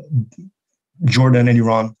 Jordan and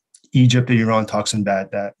Iran, Egypt and Iran talks in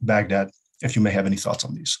Baghdad, if you may have any thoughts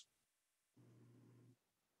on these.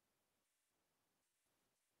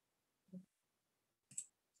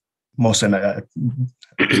 Mohsen,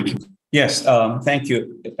 Yes, thank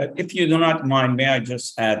you. If you do not mind, may I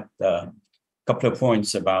just add a couple of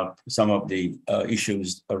points about some of the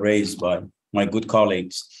issues raised by my good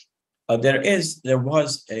colleagues. There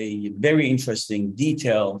was a very interesting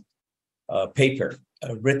detailed paper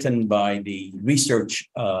written by the Research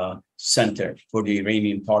Center for the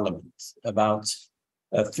Iranian Parliament about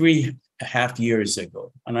 3.5 years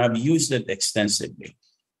ago, and I've used it extensively.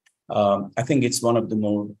 I think it's one of the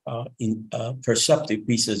more perceptive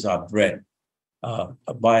pieces I've read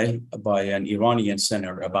by an Iranian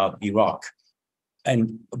center about Iraq.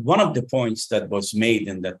 And one of the points that was made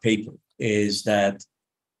in that paper is that,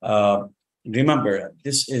 remember,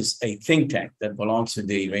 this is a think tank that belongs to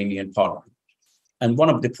the Iranian parliament. And one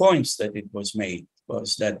of the points that it was made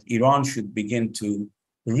was that Iran should begin to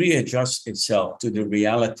readjust itself to the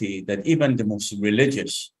reality that even the most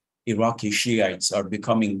religious Iraqi Shiites are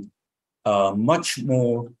becoming much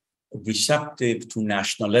more receptive to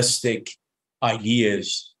nationalistic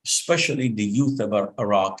ideas, especially the youth of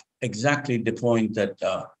Iraq, exactly the point that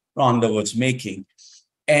Rhonda was making.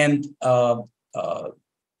 And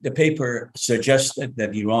the paper suggested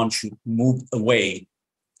that Iran should move away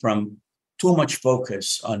from too much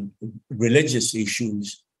focus on religious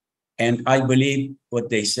issues. And I believe what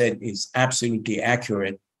they said is absolutely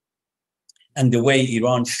accurate. And the way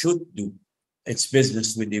Iran should do its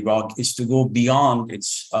business with Iraq is to go beyond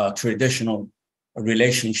its traditional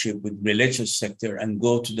relationship with religious sector and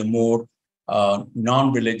go to the more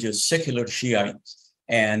non-religious secular Shiites,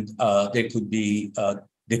 and there could be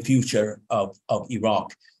the future of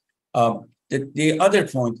Iraq. The other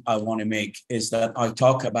point I want to make is that I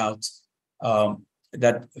talk about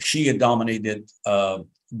that Shia-dominated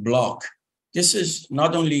bloc. This is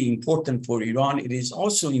not only important for Iran, it is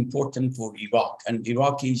also important for Iraq, and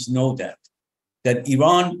Iraqis know that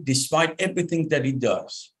Iran, despite everything that it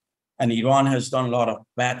does, and Iran has done a lot of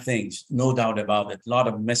bad things, no doubt about it, a lot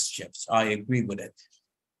of mischiefs, I agree with it.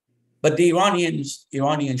 But the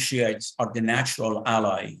Iranian Shiites are the natural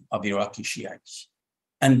ally of Iraqi Shiites.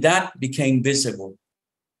 And that became visible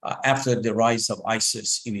after the rise of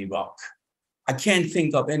ISIS in Iraq. I can't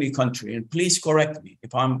think of any country, and please correct me.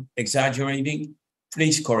 If I'm exaggerating,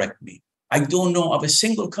 please correct me. I don't know of a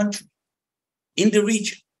single country in the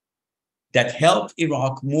region that helped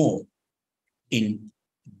Iraq more in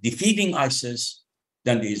defeating ISIS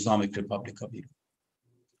than the Islamic Republic of Iran.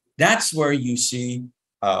 That's where you see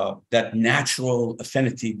that natural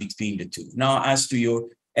affinity between the two. Now, as to your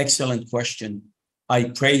excellent question, I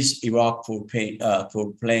praise Iraq for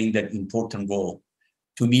playing that important role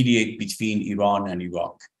to mediate between Iran and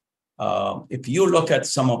Iraq. If you look at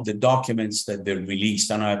some of the documents that were released,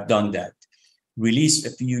 and I've done that, released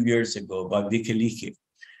a few years ago by WikiLeaks,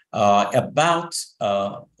 about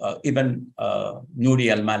even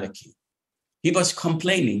Nouri al-Maliki. He was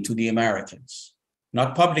complaining to the Americans,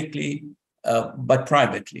 not publicly, but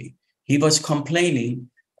privately. He was complaining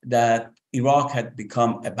that Iraq had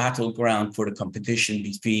become a battleground for the competition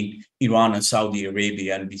between Iran and Saudi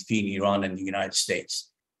Arabia and between Iran and the United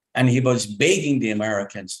States. And he was begging the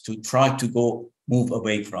Americans to try to move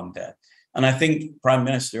away from that. And I think Prime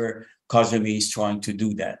Minister Kazemi is trying to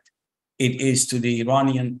do that. It is to the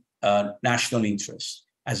Iranian national interest,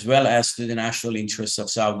 as well as to the national interests of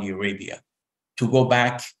Saudi Arabia, to go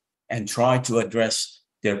back and try to address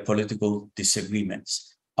their political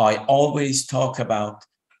disagreements. I always talk about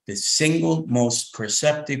the single most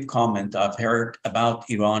perceptive comment I've heard about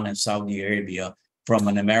Iran and Saudi Arabia from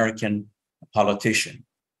an American politician,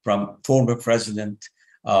 from former President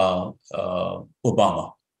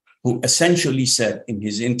Obama, who essentially said in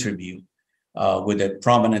his interview with a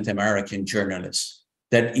prominent American journalist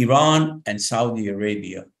that Iran and Saudi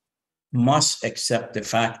Arabia must accept the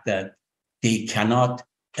fact that they cannot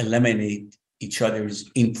eliminate each other's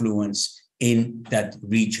influence in that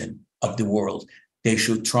region of the world. They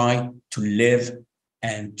should try to live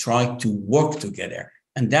and try to work together.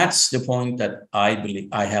 And that's the point that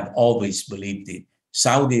I have always believed in.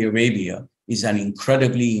 Saudi Arabia is an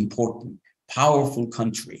incredibly important, powerful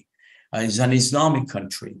country. It's an Islamic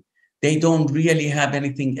country. They don't really have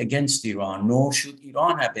anything against Iran, nor should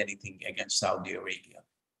Iran have anything against Saudi Arabia.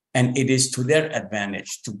 And it is to their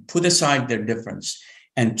advantage to put aside their difference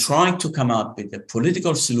and try to come up with a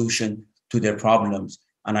political solution to their problems.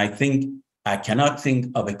 And I cannot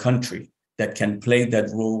think of a country that can play that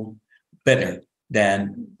role better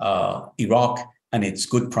than Iraq and its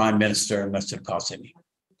good Prime Minister, Mr. Qasemi.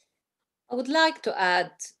 I would like to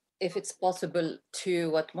add, if it's possible,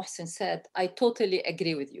 to what Mohsen said. I totally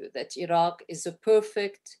agree with you that Iraq is a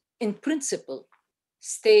perfect, in principle,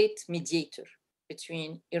 state mediator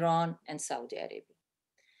between Iran and Saudi Arabia.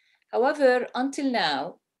 However, until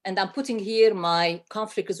now, and I'm putting here my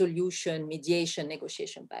conflict resolution, mediation,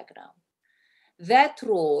 negotiation background, that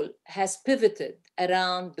role has pivoted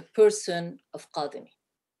around the person of Qademi.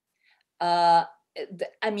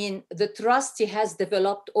 The trust he has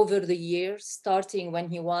developed over the years, starting when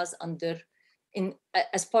he was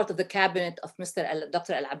as part of the cabinet of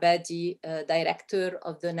Dr. Al-Abadi, director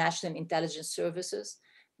of the National Intelligence Services,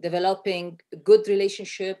 developing a good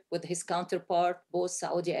relationship with his counterpart, both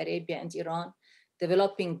Saudi Arabia and Iran,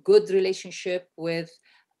 developing good relationship with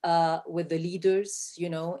the leaders,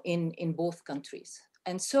 in both countries.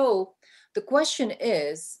 And so the question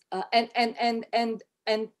is, and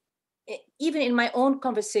even in my own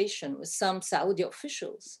conversation with some Saudi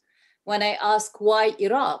officials, when I ask why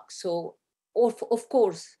Iraq, of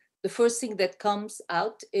course, the first thing that comes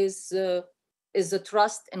out is the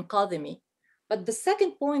trust in Qademi. But the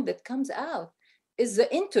second point that comes out is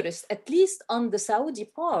the interest, at least on the Saudi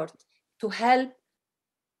part, to help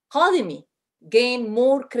Qademi gain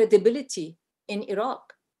more credibility in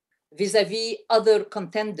Iraq vis-a-vis other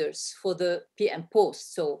contenders for the PM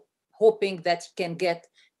post. So hoping that he can get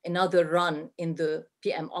another run in the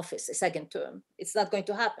PM office, a second term. It's not going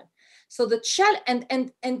to happen. So the challenge,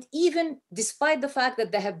 and even despite the fact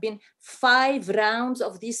that there have been 5 rounds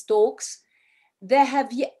of these talks, we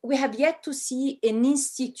have yet to see an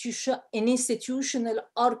institutional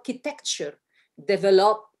architecture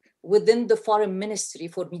develop within the foreign ministry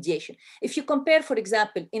for mediation. If you compare, for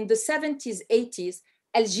example, in the 70s, 80s,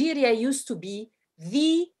 Algeria used to be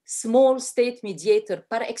the small state mediator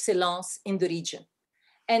par excellence in the region.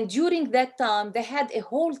 And during that time, they had a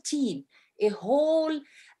whole team, a whole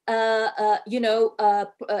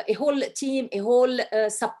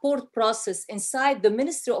support process inside the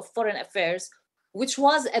Ministry of Foreign Affairs, which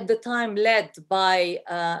was at the time led by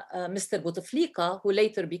Mr. Bouteflika, who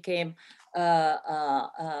later became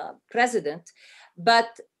president.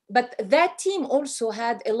 But that team also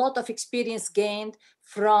had a lot of experience gained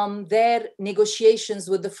from their negotiations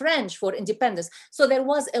with the French for independence. So there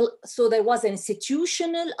was an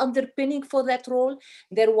institutional underpinning for that role.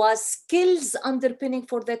 There was skills underpinning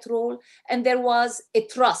for that role. And there was a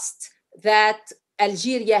trust that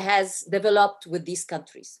Algeria has developed with these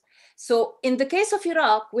countries. So in the case of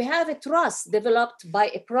Iraq, we have a trust developed by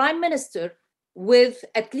a prime minister with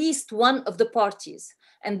at least one of the parties.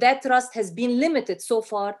 And that trust has been limited so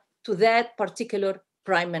far to that particular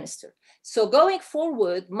prime minister. So going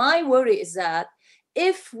forward, my worry is that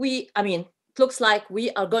it looks like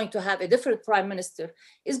we are going to have a different prime minister.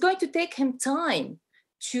 It's going to take him time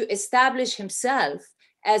to establish himself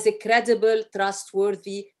as a credible,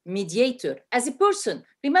 trustworthy mediator, as a person.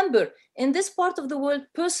 Remember, in this part of the world,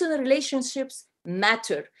 personal relationships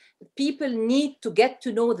matter. People need to get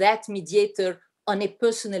to know that mediator on a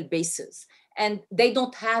personal basis. And they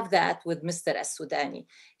don't have that with Mr. As-Sudani.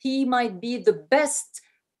 He might be the best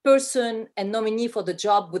person and nominee for the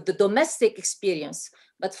job with the domestic experience.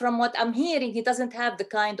 But from what I'm hearing, he doesn't have the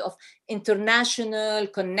kind of international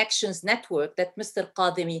connections network that Mr.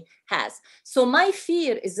 Qademi has. So my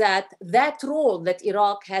fear is that that role that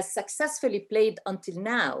Iraq has successfully played until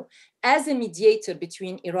now as a mediator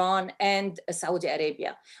between Iran and Saudi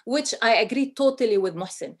Arabia, which I agree totally with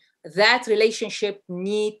Mohsen, that relationship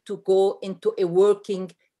need to go into a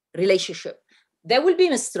working relationship. There will be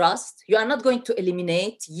mistrust. You are not going to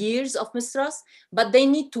eliminate years of mistrust, but they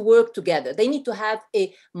need to work together. They need to have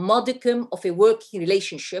a modicum of a working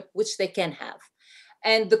relationship, which they can have.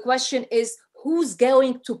 And the question is, who's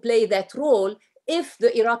going to play that role if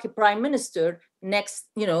the Iraqi prime minister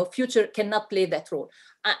future cannot play that role?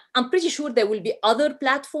 I'm pretty sure there will be other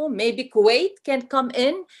platforms. Maybe Kuwait can come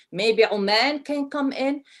in, maybe Oman can come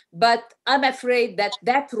in, but I'm afraid that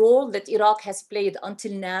that role that Iraq has played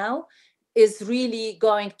until now is really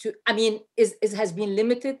going to, has been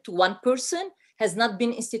limited to one person, has not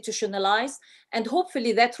been institutionalized, and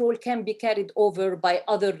hopefully that role can be carried over by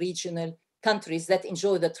other regional countries that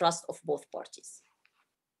enjoy the trust of both parties.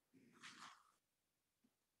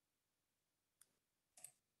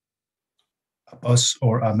 Abbas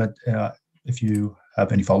or Ahmed, if you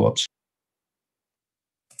have any follow-ups.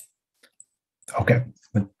 Okay,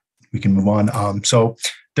 we can move on. So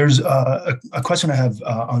there's a question I have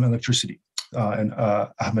on electricity. And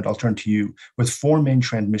Ahmed, I'll turn to you. With 4 main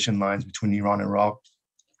transmission lines between Iran and Iraq,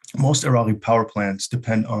 most Iraqi power plants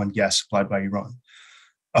depend on gas supplied by Iran.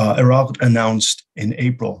 Iraq announced in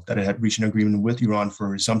April that it had reached an agreement with Iran for a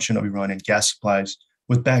resumption of Iranian gas supplies,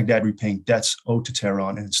 with Baghdad repaying debts owed to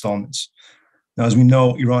Tehran in installments. Now, as we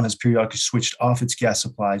know, Iran has periodically switched off its gas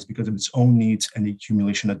supplies because of its own needs and the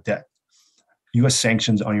accumulation of debt. U.S.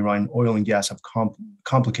 sanctions on Iranian oil and gas have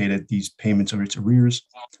complicated these payments of its arrears.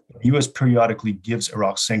 The U.S. periodically gives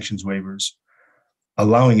Iraq sanctions waivers,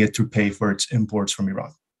 allowing it to pay for its imports from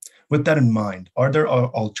Iran. With that in mind, are there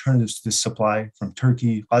alternatives to this supply from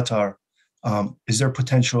Turkey, Qatar? Is there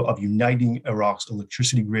potential of uniting Iraq's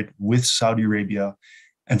electricity grid with Saudi Arabia?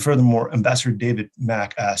 And furthermore, Ambassador David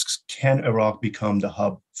Mack asks, can Iraq become the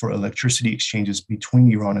hub for electricity exchanges between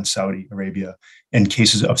Iran and Saudi Arabia in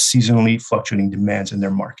cases of seasonally fluctuating demands in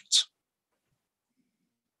their markets?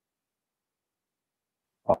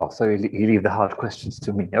 Oh, so you leave the hard questions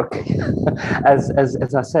to me. Okay.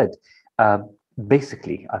 As I said,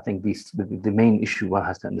 basically, I think the main issue one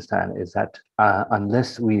has to understand is that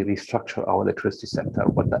unless we restructure our electricity sector,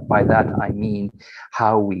 by that I mean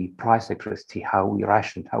how we price electricity, how we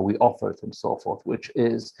ration, how we offer it, and so forth, which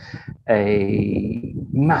is a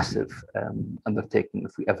massive undertaking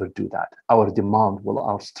if we ever do that. Our demand will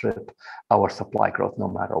outstrip our supply growth no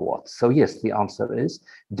matter what. So yes, the answer is,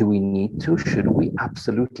 do we need to? Should we?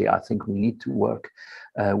 Absolutely. I think we need to work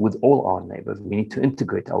with all our neighbors. We need to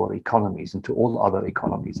integrate our economies into all other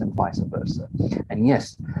economies and vice versa. And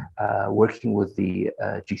yes, working with the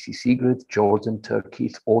GCC grid, Jordan, Turkey,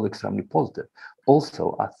 it's all extremely positive.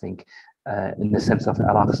 Also, I think in the sense of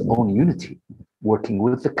Iraq's own unity, working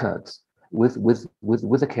with the Kurds, with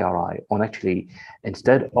the KRI on actually,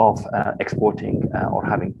 instead of exporting or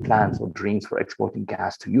having plans or dreams for exporting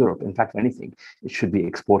gas to Europe, in fact, if anything, it should be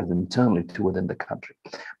exported internally to within the country.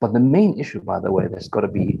 But the main issue, by the way, there's got to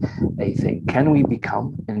be a thing. Can we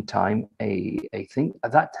become in time a thing?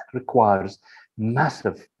 That requires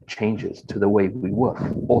massive changes to the way we work,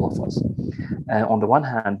 all of us. On the one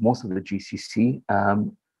hand, most of the GCC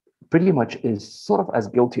pretty much is sort of as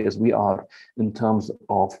guilty as we are in terms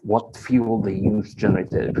of what fuel they use to generate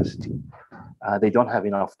their electricity. They don't have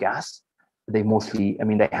enough gas. They mostly, I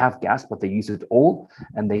mean, they have gas, but they use it all,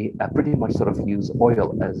 and they pretty much sort of use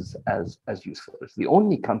oil as useful. It's the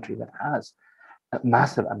only country that has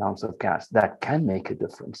massive amounts of gas that can make a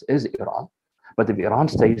difference is Iran. But if Iran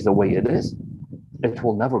stays the way it is, it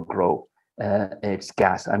will never grow its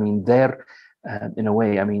gas. I mean, they're in a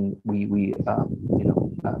way, I mean, we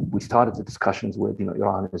started the discussions with,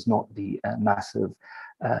 Iran is not the massive,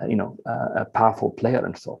 powerful player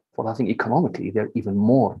and so forth. I think economically, they're even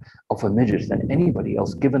more of a midget than anybody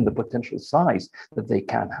else, given the potential size that they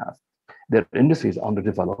can have. Their industry is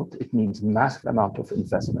underdeveloped. It needs massive amount of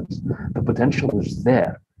investments. The potential is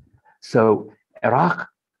there. So Iraq,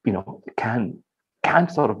 can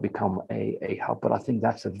sort of become a hub, but I think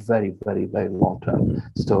that's a very, very, very long-term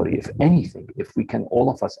story. If anything, if we can, all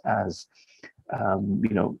of us as,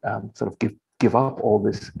 sort of give up all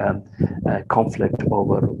this conflict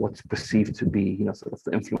over what's perceived to be, sort of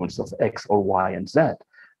the influence of X or Y and Z,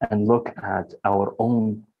 and look at our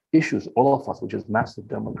own issues, all of us, which is massive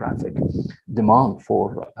demographic demand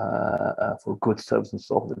for goods, services, and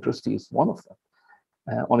so forth. Electricity is one of them.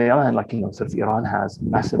 On the other hand, sort of Iran has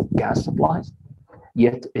massive gas supplies,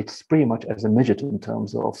 yet it's pretty much as a midget in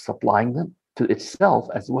terms of supplying them to itself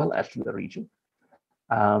as well as to the region.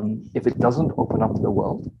 If it doesn't open up to the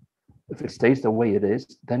world, if it stays the way it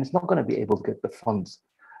is, then it's not going to be able to get the funds.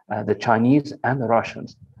 The Chinese and the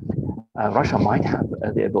Russians, Russia might have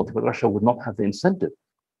the ability, but Russia would not have the incentive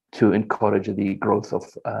to encourage the growth of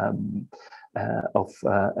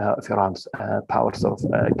Iran's power sort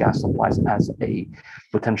of gas supplies as a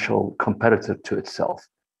potential competitor to itself.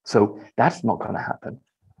 So that's not going to happen.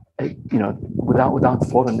 Without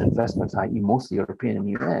foreign investments, i.e. mostly European and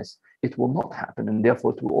US, it will not happen, and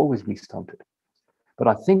therefore it will always be stunted. But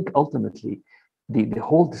I think ultimately, the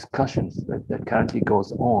whole discussions that currently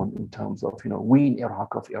goes on in terms of, wean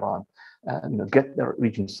Iraq of Iran, get their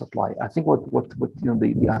region supply. I think I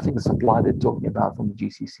think the supply they're talking about from the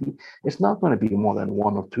GCC, it's not going to be more than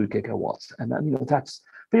 1 or 2 gigawatts, and that's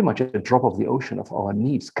pretty much a drop of the ocean of our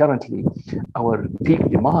needs. Currently, our peak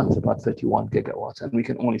demand is about 31 gigawatts, and we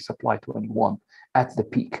can only supply 21 at the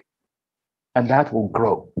peak, and that will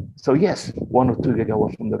grow. So yes, 1 or 2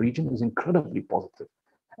 gigawatts from the region is incredibly positive.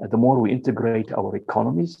 The more we integrate our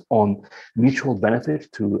economies on mutual benefit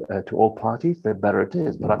to all parties, the better it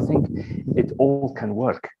is. But I think it all can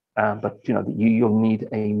work. But you'll need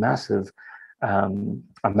a massive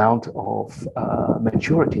amount of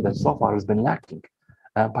maturity that so far has been lacking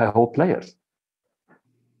by all players.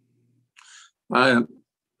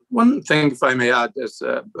 One thing, if I may add, is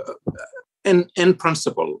in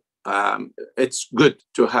principle, it's good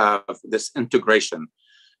to have this integration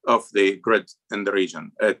of the grid in the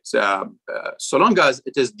region. So long as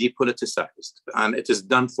it is depoliticized and it is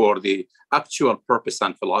done for the actual purpose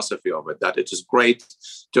and philosophy of it, that it is great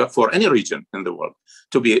for any region in the world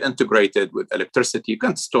to be integrated with electricity. You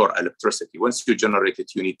can't store electricity. Once you generate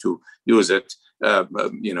it, you need to use it.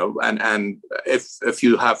 And if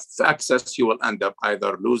you have access, you will end up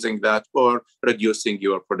either losing that or reducing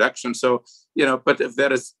your production. So, but if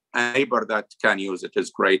there is a neighbor that can use it, is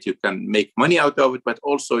great. You can make money out of it, but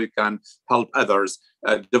also you can help others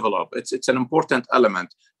develop. It's an important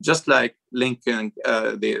element, just like linking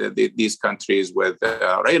these countries with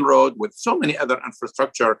railroad, with so many other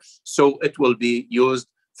infrastructure. So it will be used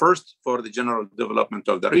first for the general development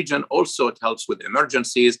of the region. Also, it helps with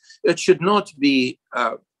emergencies. It should not be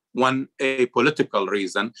a political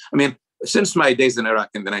reason. I mean, since my days in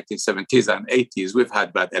Iraq in the 1970s and 80s, we've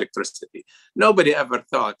had bad electricity. Nobody ever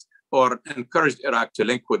thought or encouraged Iraq to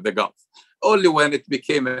link with the Gulf. Only when it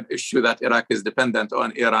became an issue that Iraq is dependent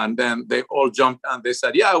on Iran, then they all jumped and they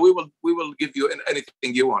said, yeah, we will give you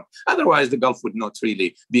anything you want. Otherwise, the Gulf would not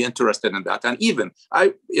really be interested in that. And even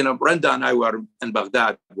Brenda and I were in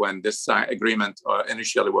Baghdad when this agreement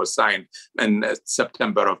initially was signed in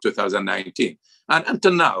September of 2019. And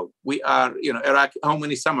until now, we are, Iraq, how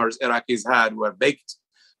many summers Iraqis had were baked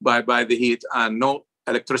by the heat and no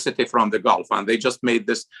electricity from the Gulf. And they just made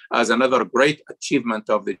this as another great achievement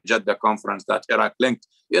of the Jeddah conference that Iraq linked.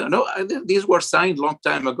 These were signed long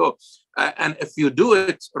time ago. And if you do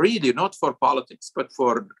it really not for politics, but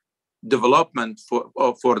for development,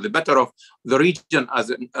 for the better of the region as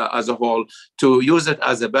a whole, to use it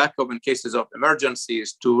as a backup in cases of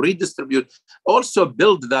emergencies, to redistribute, also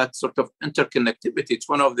build that sort of interconnectivity. It's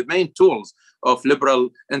one of the main tools of liberal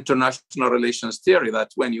international relations theory, that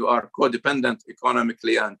when you are codependent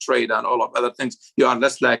economically and trade and all of other things, you are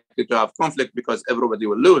less likely to have conflict because everybody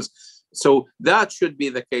will lose. So that should be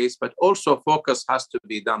the case, but also focus has to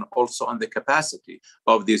be done also on the capacity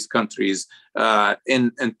of these countries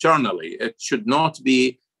internally. It should not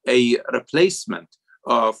be a replacement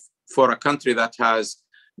for a country that has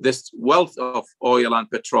this wealth of oil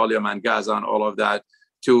and petroleum and gas and all of that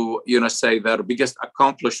to say their biggest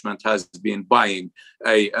accomplishment has been buying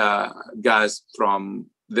gas from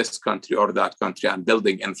this country or that country and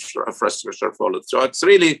building infrastructure for it. So it's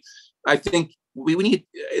really, I think, we need,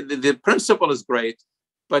 the principle is great,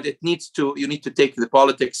 but you need to take the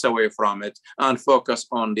politics away from it and focus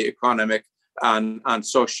on the economic and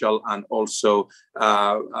social and also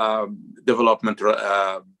development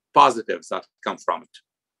positives that come from it.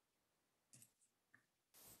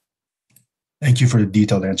 Thank you for the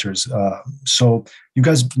detailed answers. So you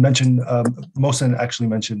guys mentioned, Mohsen actually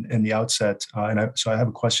mentioned in the outset, so I have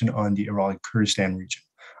a question on the Iranian Kurdistan region.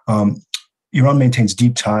 Iran maintains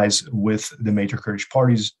deep ties with the major Kurdish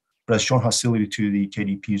parties, but has shown hostility to the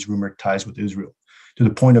KDP's rumored ties with Israel, to the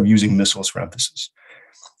point of using missiles for emphasis.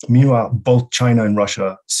 Meanwhile, both China and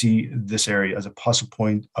Russia see this area as a possible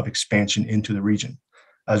point of expansion into the region,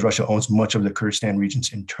 as Russia owns much of the Kurdistan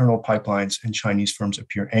region's internal pipelines and Chinese firms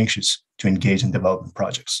appear anxious to engage in development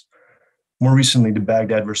projects. More recently, the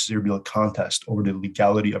Baghdad versus Erbil contest over the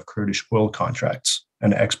legality of Kurdish oil contracts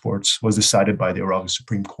and exports was decided by the Iraqi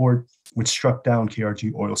Supreme Court, which struck down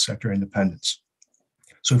KRG oil sector independence.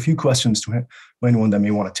 So a few questions to anyone that may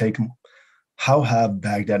want to take them. How have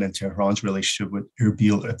Baghdad and Tehran's relationship with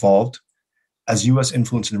Erbil evolved? As U.S.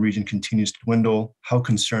 influence in the region continues to dwindle, how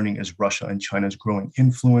concerning is Russia and China's growing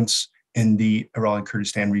influence in the Iranian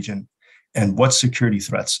Kurdistan region? And what security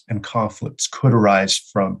threats and conflicts could arise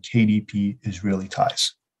from KDP-Israeli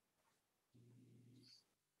ties?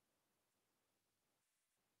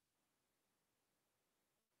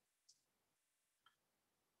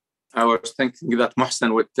 I was thinking that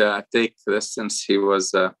Mohsen would take this since he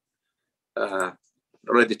was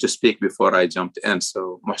ready to speak before I jumped in.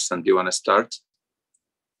 So Mohsen, do you want to start?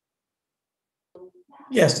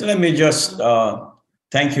 Yes, let me just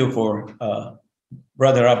thank you for,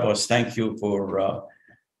 Brother Abbas, thank you for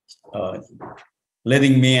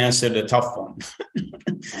letting me answer the tough one,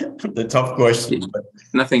 the tough question. But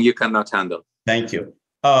nothing you cannot handle. Thank you.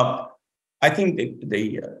 I think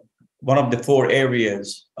one of the four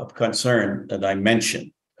areas of concern that I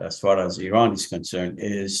mentioned, as far as Iran is concerned,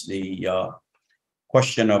 is the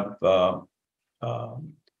question of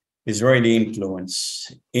Israeli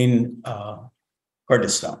influence in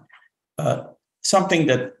Kurdistan. Something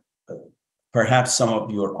that perhaps some of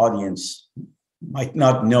your audience might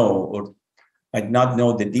not know or might not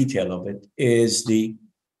know the detail of it is the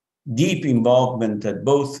deep involvement that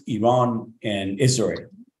both Iran and Israel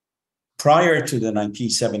prior to the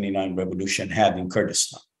 1979 revolution had in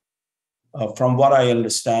Kurdistan. from what I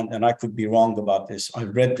understand, and I could be wrong about this, I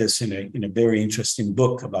read this in a very interesting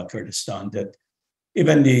book about Kurdistan, that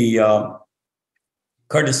even the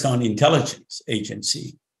Kurdistan Intelligence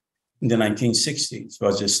Agency in the 1960s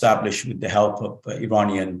was established with the help of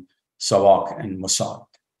Iranian Savak and Mossad.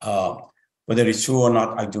 Whether it's true or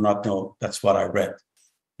not, I do not know. That's what I read.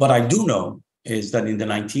 What I do know is that in the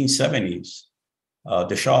 1970s,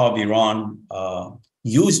 the Shah of Iran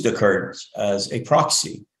used the Kurds as a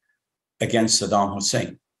proxy against Saddam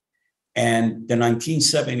Hussein. And the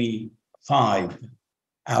 1975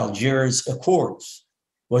 Algiers Accords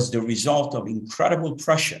was the result of incredible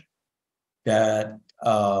pressure that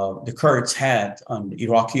the Kurds had on the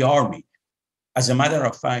Iraqi army. As a matter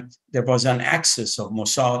of fact, there was an axis of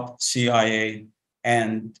Mossad, CIA,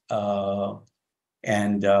 and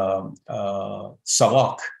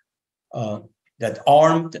Savak that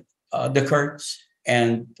armed the Kurds.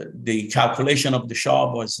 And the calculation of the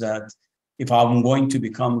Shah was that if I'm going to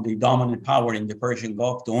become the dominant power in the Persian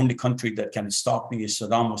Gulf, the only country that can stop me is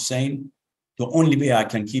Saddam Hussein. The only way I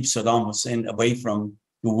can keep Saddam Hussein away from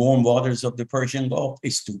the warm waters of the Persian Gulf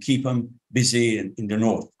is to keep him busy in the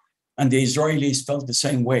north. And the Israelis felt the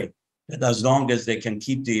same way, that as long as they can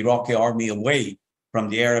keep the Iraqi army away from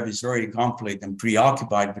the Arab-Israeli conflict and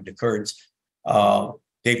preoccupied with the Kurds,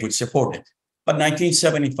 they would support it. But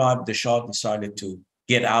 1975, the Shah decided to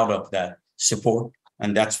get out of that support,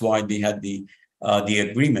 and that's why they had the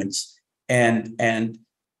agreements. And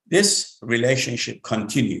this relationship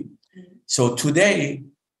continued. So today,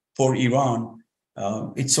 for Iran,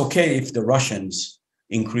 it's okay if the Russians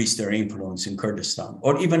increase their influence in Kurdistan,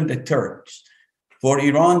 or even the Turks. For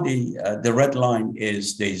Iran, the red line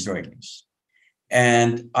is the Israelis.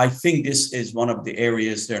 And I think this is one of the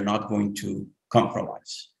areas they're not going to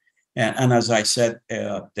compromise. And as I said,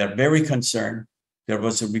 they're very concerned. There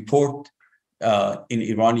was a report in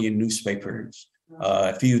Iranian newspapers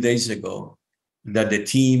a few days ago that the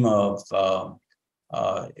team of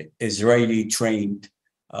Israeli-trained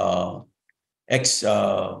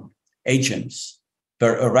ex-agents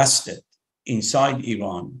were arrested inside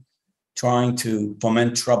Iran trying to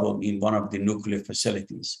foment trouble in one of the nuclear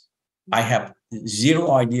facilities. I have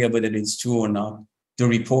zero idea whether it's true or not. The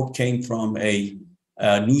report came from a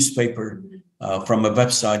newspaper, from a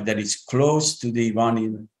website that is close to the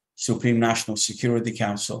Iranian Supreme National Security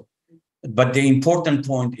Council. But the important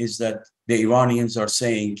point is that the Iranians are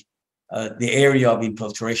saying the area of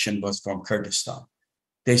infiltration was from Kurdistan.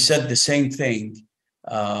 They said the same thing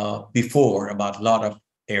before about a lot of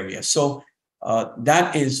areas. So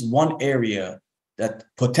that is one area that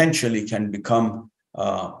potentially can become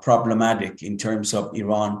problematic in terms of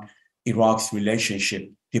Iraq's relationship,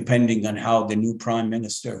 depending on how the new prime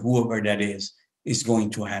minister, whoever that is going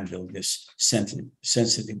to handle this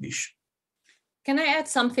sensitive issue. Can I add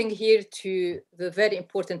something here to the very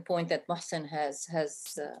important point that Mohsen has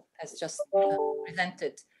just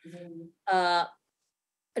presented?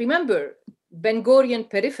 Remember, Ben-Gurion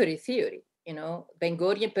periphery theory.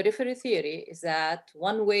 Ben-Gurion periphery theory is that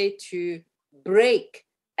one way to break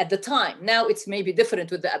at the time, now it's maybe different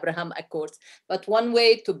with the Abraham Accords, but one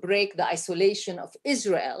way to break the isolation of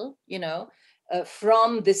Israel,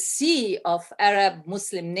 from the sea of Arab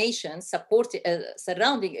Muslim nations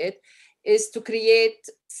surrounding it, is to create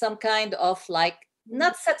some kind of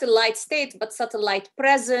not satellite state, but satellite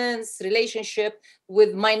presence, relationship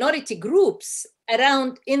with minority groups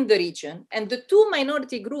around in the region. And the two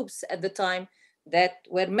minority groups at the time that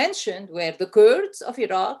were mentioned were the Kurds of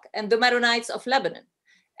Iraq and the Maronites of Lebanon.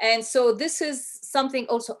 And so this is something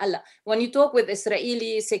also, when you talk with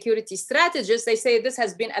Israeli security strategists, they say this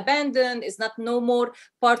has been abandoned, is not no more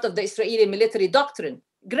part of the Israeli military doctrine.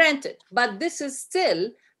 Granted, but this is still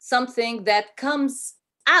something that comes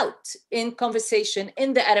out in conversation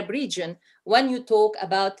in the Arab region when you talk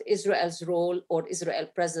about Israel's role or Israel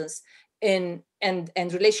presence in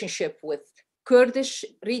and relationship with Kurdish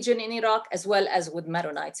region in Iraq, as well as with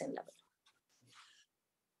Maronites in Lebanon.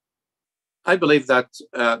 I believe that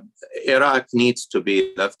Iraq needs to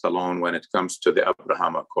be left alone when it comes to the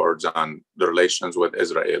Abraham Accords and the relations with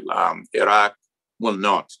Israel. Iraq will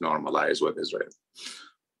not normalize with Israel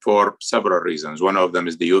for several reasons. One of them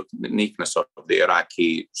is the uniqueness of the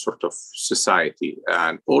Iraqi sort of society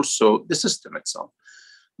and also the system itself.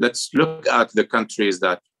 Let's look at the countries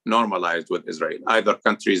that normalized with Israel, either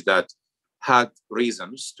countries that had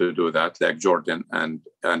reasons to do that, like Jordan and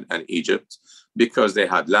Egypt, because they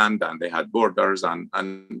had land and they had borders and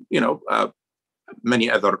many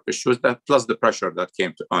other issues, that plus the pressure that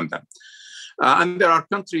came on them. And there are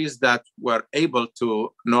countries that were able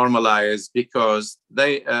to normalize because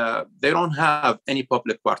they don't have any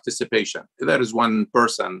public participation. There is one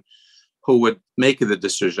person who would make the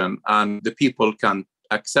decision, and the people can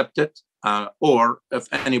accept it, or if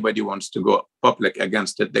anybody wants to go public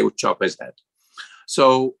against it, they would chop his head.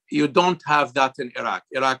 So you don't have that in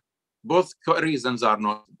Iraq. Both reasons are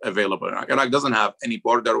not available in Iraq. Iraq doesn't have any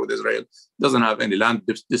border with Israel, doesn't have any land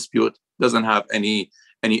dispute, doesn't have any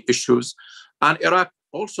issues. And Iraq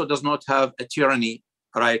also does not have a tyranny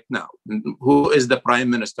right now. Who is the prime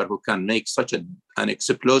minister who can make such an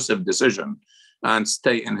explosive decision and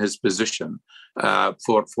stay in his position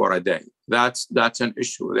for a day? That's an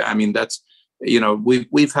issue. I mean, that's,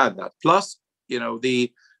 we've had that. Plus,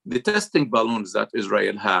 the testing balloons that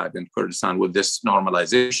Israel had in Kurdistan with this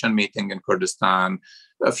normalization meeting in Kurdistan,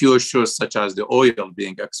 a few issues such as the oil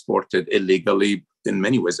being exported illegally. In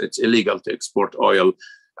many ways, it's illegal to export oil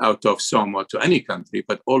out of Soma to any country,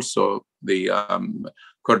 but also the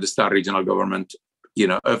Kurdistan regional government,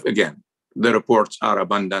 again, the reports are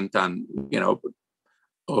abundant and,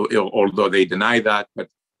 although they deny that, but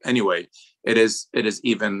anyway, it is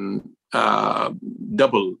even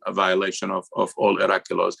double a violation of all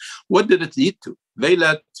Iraqi laws. What did it lead to? They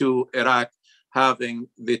led to Iraq having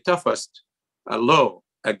the toughest law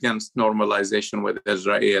against normalization with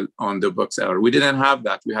Israel on the books ever. We didn't have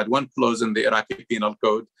that. We had one clause in the Iraqi Penal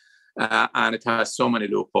Code, and it has so many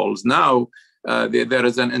loopholes. Now, there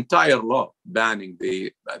is an entire law banning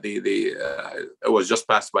it was just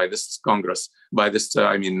passed by this Congress, by this,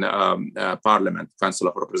 Parliament, Council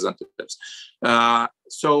of Representatives.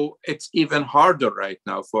 So it's even harder right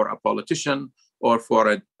now for a politician or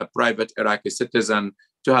for a private Iraqi citizen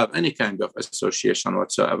to have any kind of association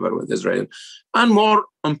whatsoever with Israel. And more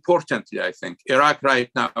importantly, I think, Iraq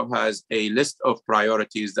right now has a list of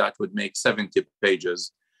priorities that would make 70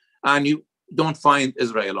 pages. And you don't find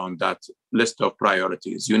Israel on that list of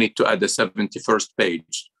priorities. You need to add the 71st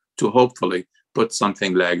page to hopefully put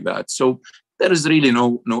something like that. So there is really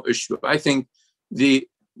no issue. I think the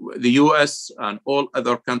US and all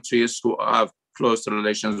other countries who have close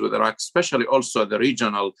relations with Iraq, especially also the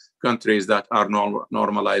regional countries that are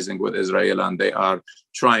normalizing with Israel, and they are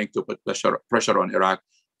trying to put pressure on Iraq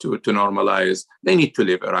to normalize, they need to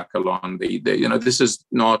leave Iraq alone. This is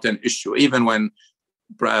not an issue. Even when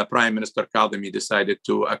Prime Minister Kadhimi decided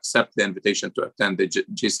to accept the invitation to attend the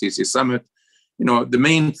GCC summit, the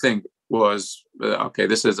main thing was, okay,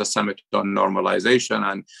 this is a summit on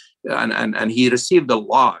normalization, and he received a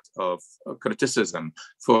lot of criticism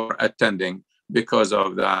for attending because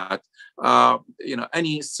of that.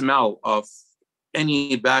 Any smell of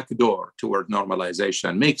any backdoor toward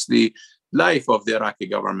normalization makes the life of the Iraqi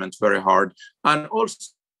government very hard, and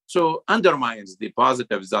also undermines the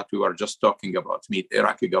positives that we were just talking about.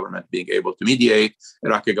 Iraqi government being able to mediate,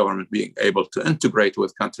 Iraqi government being able to integrate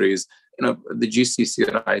with countries. The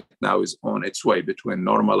GCC right now is on its way between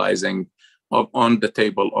normalizing on the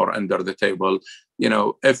table or under the table.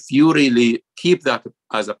 If you really keep that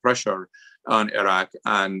as a pressure on Iraq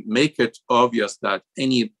and make it obvious that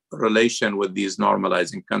any relation with these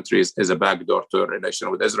normalizing countries is a backdoor to a relation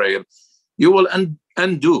with Israel, you will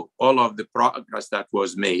undo all of the progress that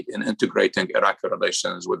was made in integrating Iraqi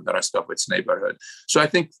relations with the rest of its neighborhood. So I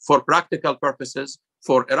think for practical purposes,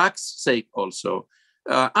 for Iraq's sake also,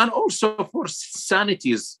 and also for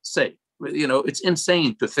sanity's sake, it's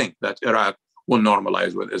insane to think that Iraq will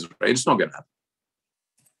normalize with Israel. It's not going to happen.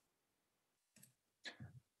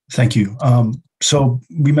 Thank you. So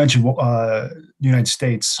we mentioned the United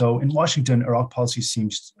States. So in Washington, Iraq policy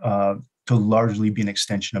seems to largely be an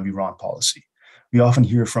extension of Iran policy. We often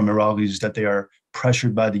hear from Iraqis that they are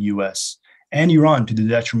pressured by the US and Iran to the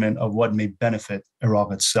detriment of what may benefit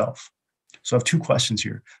Iraq itself. So I have two questions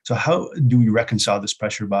here. So how do we reconcile this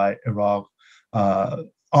pressure by Iraq,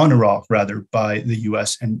 on Iraq rather, by the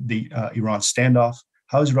US and the Iran standoff?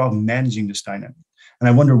 How is Iraq managing this dynamic? And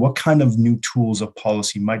I wonder what kind of new tools of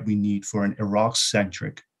policy might we need for an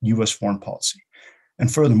Iraq-centric US foreign policy?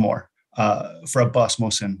 And furthermore, for Abbas,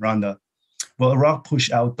 Mohsen, Randa, will Iraq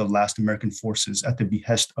push out the last American forces at the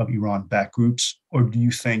behest of Iran-backed groups, or do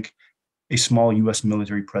you think a small US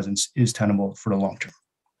military presence is tenable for the long term?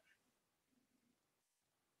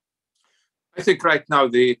 I think right now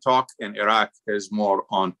the talk in Iraq is more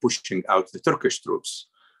on pushing out the Turkish troops.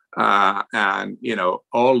 And,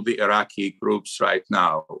 all the Iraqi groups right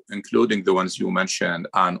now, including the ones you mentioned,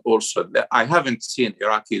 and also I haven't seen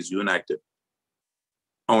Iraqis united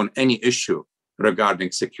on any issue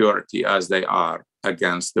regarding security as they are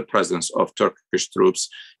against the presence of Turkish troops.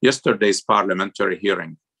 Yesterday's parliamentary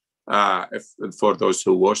hearing, for those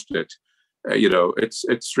who watched it,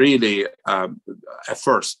 it's really a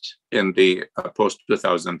first in the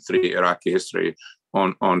post-2003 Iraqi history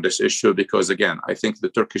on this issue, because again, I think the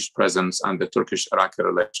Turkish presence and the Turkish-Iraqi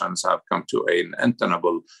relations have come to an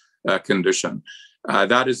untenable condition.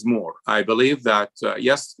 That is more. I believe that,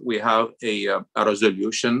 yes, we have a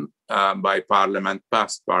resolution by Parliament,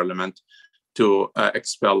 past Parliament, to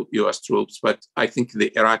expel US troops, but I think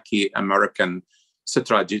the Iraqi-American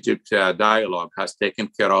strategic dialogue has taken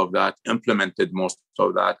care of that, implemented most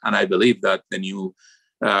of that, and I believe that the new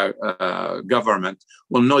government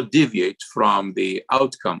will not deviate from the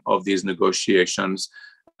outcome of these negotiations,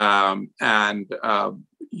 and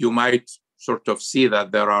you might sort of see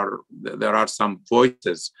that there are some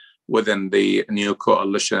voices within the new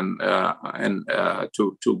coalition and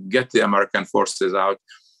to get the American forces out.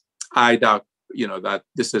 I doubt, that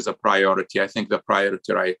this is a priority. I think the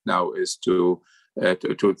priority right now is to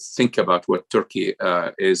think about what Turkey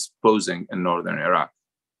is posing in northern Iraq.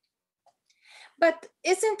 But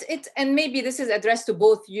isn't it, and maybe this is addressed to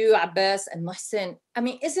both you, Abbas and Mohsen, I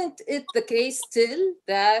mean, isn't it the case still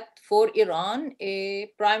that for Iran, a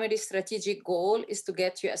primary strategic goal is to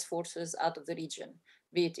get US forces out of the region,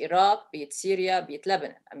 be it Iraq, be it Syria, be it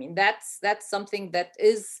Lebanon? I mean, that's something that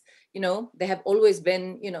is, they have always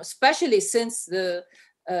been, especially since the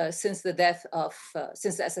assassination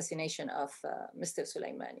of Mr.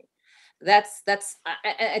 Soleimani. That's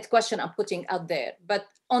a question I'm putting out there. But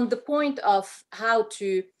on the point of how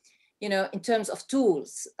to, in terms of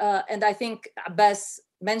tools, and I think Abbas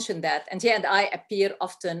mentioned that, and he and I appear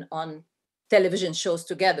often on television shows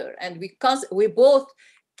together, and we both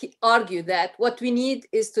argue that what we need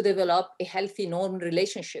is to develop a healthy, normal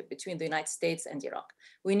relationship between the United States and Iraq.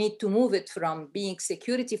 We need to move it from being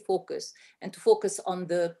security focused and to focus on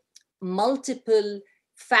the multiple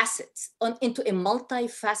facets, into a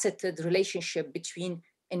multifaceted relationship between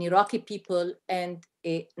an Iraqi people and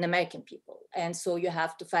an American people. And so you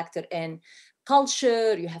have to factor in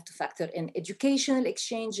culture, you have to factor in educational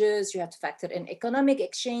exchanges, you have to factor in economic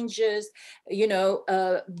exchanges,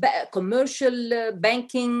 commercial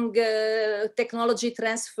banking, technology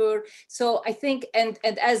transfer. So I think, and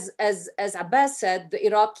as Abbas said,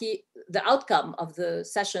 the outcome of the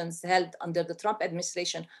sessions held under the Trump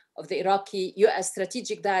administration of the Iraqi-US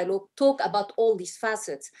strategic dialogue talk about all these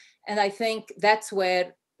facets. And I think that's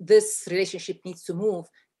where this relationship needs to move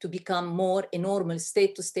to become more a normal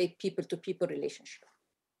state-to-state, people-to-people relationship.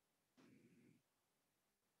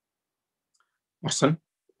 Mohsen?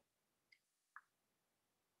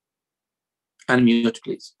 Unmute,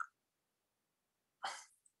 please.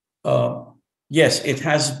 Yes, it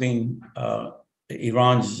has been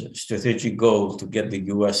Iran's strategic goal to get the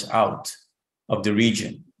US out of the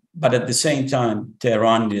region. But at the same time,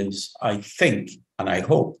 Tehran is, I think, and I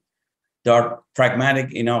hope, they are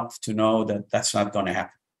pragmatic enough to know that that's not going to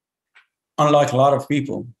happen. Unlike a lot of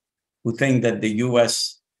people who think that the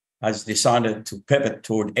US has decided to pivot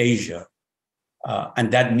toward Asia,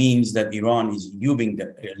 and that means that Iran is leaving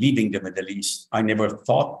the Middle East. I never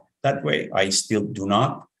thought that way. I still do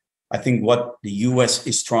not. I think what the US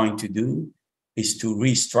is trying to do is to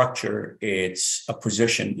restructure its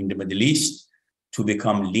position in the Middle East to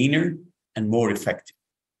become leaner and more effective.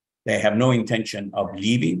 They have no intention of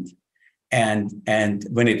leaving. And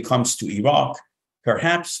when it comes to Iraq,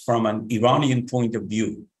 perhaps from an Iranian point of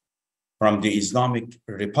view, from the Islamic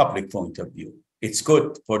Republic point of view, it's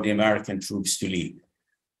good for the American troops to leave.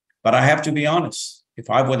 But I have to be honest, if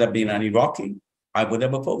I would have been an Iraqi, I would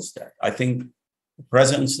have opposed that. I think the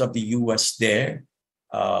presence of the US there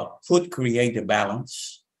could create a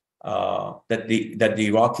balance that the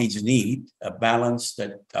Iraqis need, a balance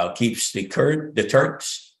that keeps the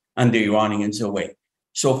Turks and the Iranians away.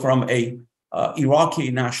 So from a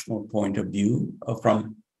Iraqi national point of view,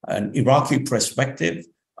 from an Iraqi perspective,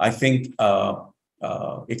 I think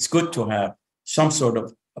it's good to have some sort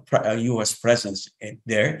of a US presence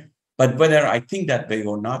there. But whether I think that way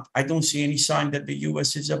or not, I don't see any sign that the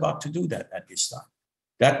US is about to do that at this time.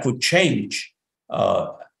 That could change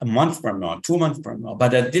a month from now, 2 months from now.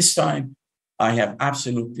 But at this time, I have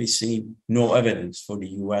absolutely seen no evidence for the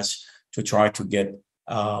US to try to get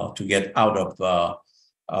out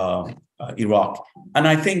of Iraq. And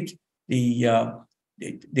I think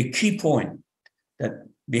the key point that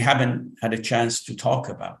we haven't had a chance to talk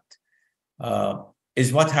about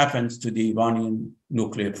is what happens to the Iranian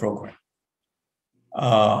nuclear program.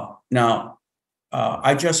 Now,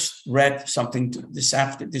 I just read something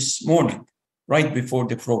this morning, right before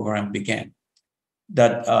the program began,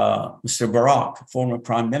 that Mr. Barak, former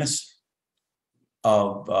prime minister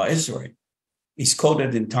of Israel, is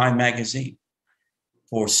quoted in Time magazine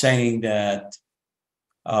for saying that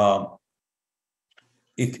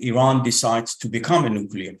if Iran decides to become a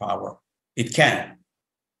nuclear power, it can.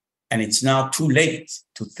 And it's now too late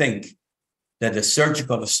to think that a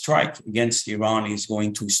surgical strike against Iran is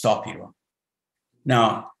going to stop Iran.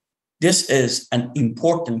 Now, this is an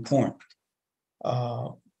important point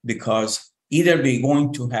because either we're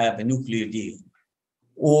going to have a nuclear deal,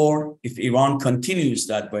 or if Iran continues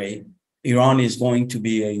that way, Iran is going to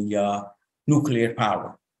be a nuclear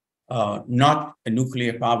power. Not a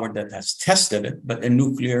nuclear power that has tested it, but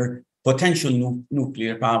a potential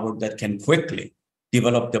nuclear power that can quickly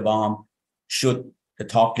develop the bomb should the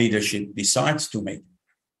top leadership decides to make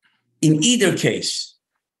it. In either case,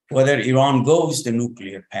 whether Iran goes the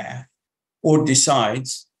nuclear path or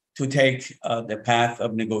decides to take the path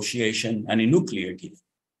of negotiation and a nuclear deal,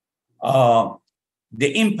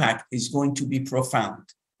 the impact is going to be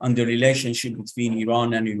profound on the relationship between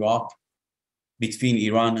Iran and Iraq, between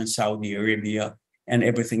Iran and Saudi Arabia, and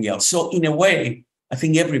everything else. So in a way, I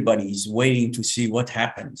think everybody is waiting to see what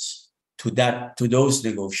happens to those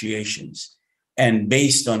negotiations, and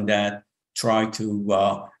based on that, try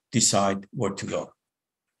to decide where to go.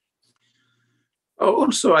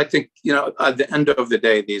 Also, I think, at the end of the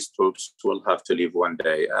day, these troops will have to leave one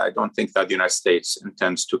day. I don't think that the United States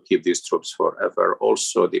intends to keep these troops forever.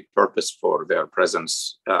 Also, the purpose for their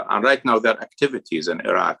presence, and right now their activities in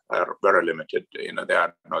Iraq are very limited. They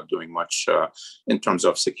are not doing much in terms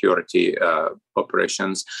of security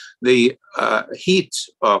operations. The heat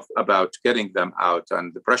about getting them out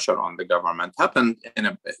and the pressure on the government happened in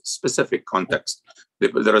a specific context.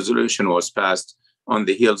 The resolution was passed on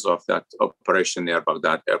the heels of that operation near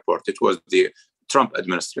Baghdad airport. It was the Trump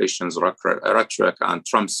administration's rhetoric and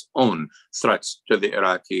Trump's own threats to the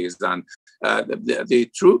Iraqis, and the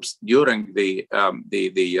troops during the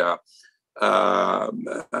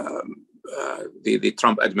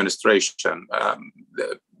Trump administration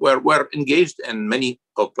were engaged in many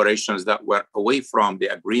operations that were away from the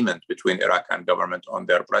agreement between Iraq and government on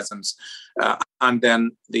their presence. And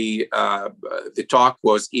then the talk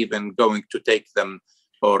was even going to take them,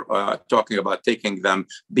 or talking about taking them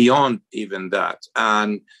beyond even that.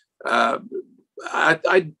 And I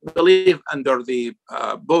believe under the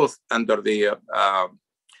both under the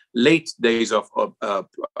late days of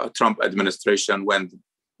Trump administration, when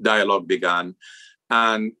dialogue began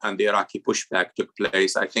and the Iraqi pushback took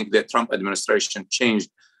place, I think the Trump administration changed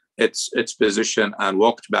its position and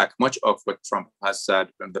walked back much of what Trump has said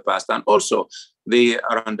in the past. And also the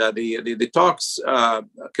talks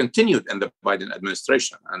continued in the Biden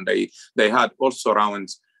administration, and they had also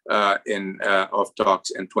rounds of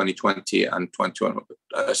talks in 2020 and in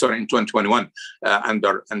 2021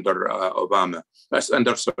 under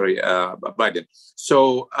Biden.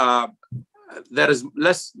 So there is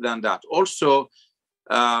less than that. Also,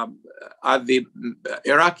 at the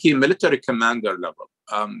Iraqi military commander level,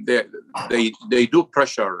 they do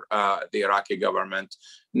pressure the Iraqi government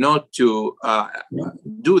not to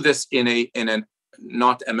do this in a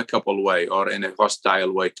not amicable way or in a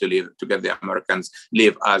hostile way to get the Americans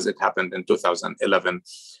leave, as it happened in 2011,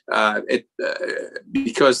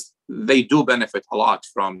 because they do benefit a lot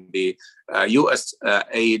from the U.S.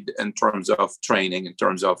 aid in terms of training, in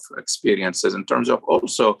terms of experiences, in terms of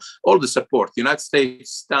also all the support. The United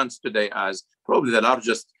States stands today as probably the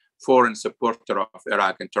largest foreign supporter of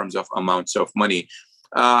Iraq in terms of amounts of money.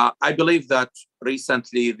 I believe that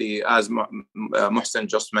recently, as Mohsen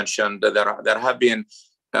just mentioned, there have been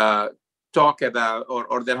talk about,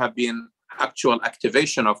 or there have been actual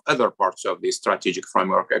activation of other parts of the strategic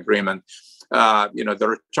framework agreement.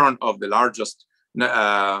 The return of the largest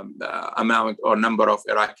amount or number of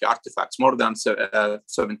Iraqi artifacts, more than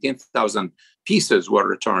 17,000 pieces were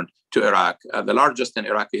returned to Iraq, the largest in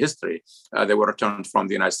Iraqi history. They were returned from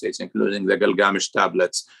the United States, including the Gilgamesh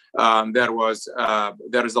tablets.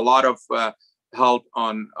 There is a lot of help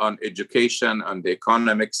on education, on the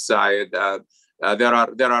economic side. There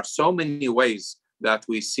are so many ways that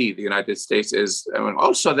we see the United States is.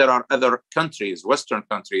 Also, there are other countries, Western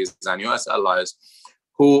countries and U.S. allies,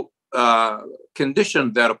 who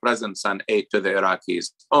conditioned their presence and aid to the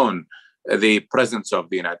Iraqis on the presence of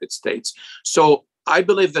the United States. So I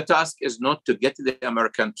believe the task is not to get the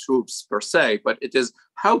American troops per se, but it is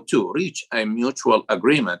how to reach a mutual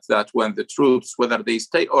agreement that when the troops, whether they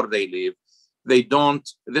stay or they leave,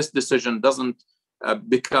 this decision doesn't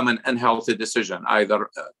become an unhealthy decision, either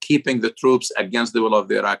keeping the troops against the will of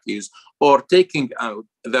the Iraqis or taking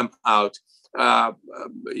them out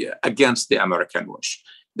against the American wish.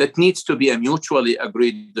 That needs to be a mutually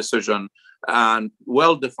agreed decision and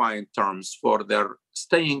well-defined terms for their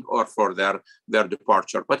staying or for their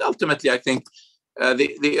departure. But ultimately, I think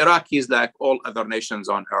the Iraqis, like all other nations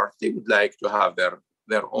on earth, they would like to have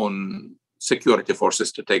their own security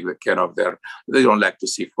forces to take care of they don't like to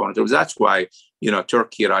see foreign troops. That's why,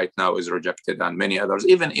 Turkey right now is rejected, and many others.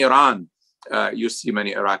 Even Iran, you see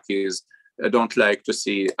many Iraqis don't like to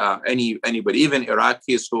see anybody. Even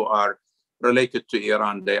Iraqis who are related to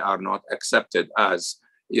Iran, they are not accepted as,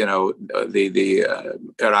 the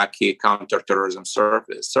Iraqi counterterrorism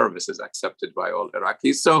service is accepted by all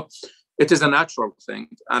Iraqis. So it is a natural thing.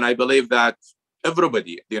 And I believe that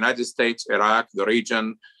everybody, the United States, Iraq, the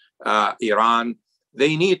region, Iran,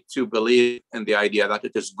 they need to believe in the idea that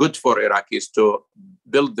it is good for Iraqis to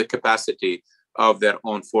build the capacity of their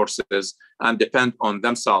own forces and depend on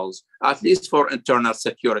themselves, at least for internal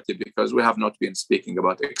security, because we have not been speaking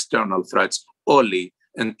about external threats, only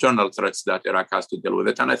internal threats that Iraq has to deal with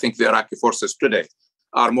it. And I think the Iraqi forces today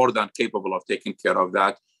are more than capable of taking care of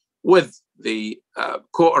that with the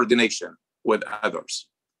coordination with others.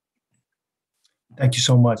 Thank you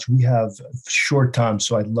so much. We have short time,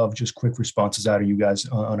 so I'd love just quick responses out of you guys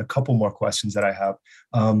on a couple more questions that I have.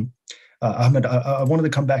 Ahmed, I wanted to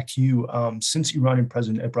come back to you. Since Iranian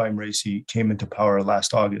President Ebrahim Raisi came into power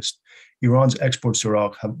last August, Iran's exports to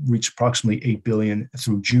Iraq have reached approximately 8 billion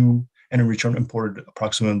through June, and in return imported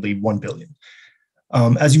approximately 1 billion.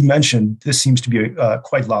 As you mentioned, this seems to be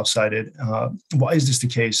quite lopsided. Why is this the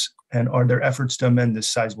case? And are there efforts to amend this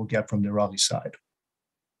sizable gap from the Iraqi side?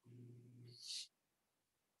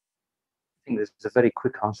 I think there's a very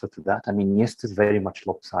quick answer to that. I mean, yes, it's very much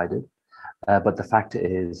lopsided, but the fact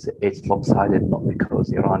is it's lopsided not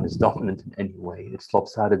because Iran is dominant in any way. It's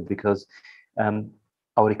lopsided because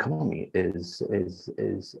our economy is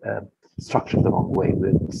structured the wrong way.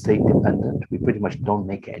 We're state dependent. We pretty much don't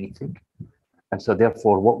make anything. And so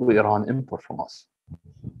therefore, what will Iran import from us?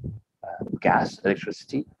 Gas,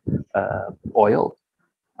 electricity, oil.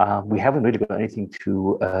 We haven't really got anything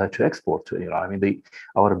to export to Iran. I mean,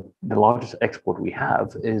 the largest export we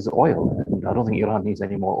have is oil, and I don't think Iran needs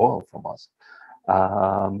any more oil from us.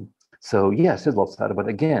 So yes, it's lopsided. But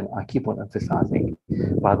again, I keep on emphasizing,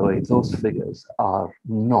 by the way, those figures are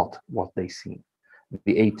not what they seem.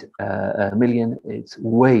 The 8 million, it's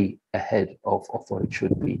way ahead of what it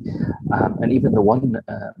should be. And even the 1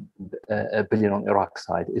 billion on Iraq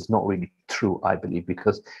side is not really true, I believe,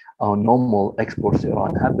 because our normal exports to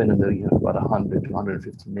Iran have been in the region of about 100 to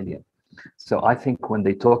 150 million. So I think when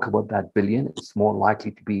they talk about that billion, it's more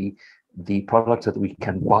likely to be the products that we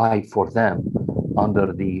can buy for them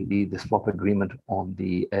under the swap agreement on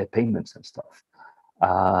the payments and stuff.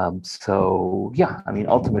 So yeah, I mean,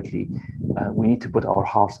 ultimately, we need to put our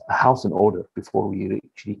house in order before we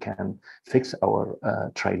actually can fix our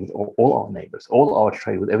trade with all our neighbors. All our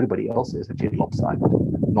trade with everybody else is actually lopsided,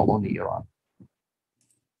 not only Iran.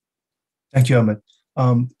 Thank you, Ahmed.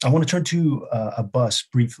 I want to turn to Abbas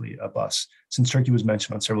briefly, since Turkey was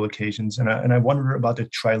mentioned on several occasions, and I wonder about the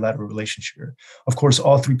trilateral relationship here. Of course,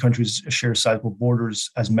 all three countries share sizable borders.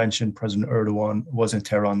 As mentioned, President Erdogan was in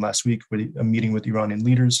Tehran last week with a meeting with Iranian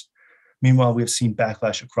leaders. Meanwhile, we have seen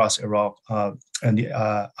backlash across Iraq and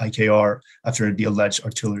the IKR after the alleged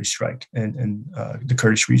artillery strike in the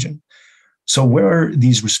Kurdish region. So where are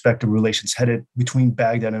these respective relations headed between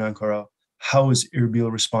Baghdad and Ankara? How is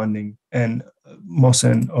Erbil responding? And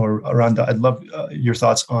Mohsen or Aranda, I'd love your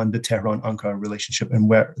thoughts on the Tehran-Ankara relationship and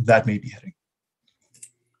where that may be heading.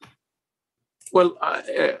 Well,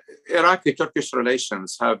 Iraqi-Turkish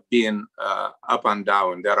relations have been up and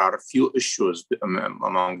down. There are a few issues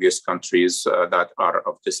among these countries that are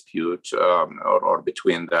of dispute or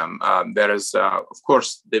between them. There is, of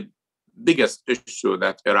course, the biggest issue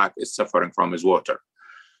that Iraq is suffering from is water.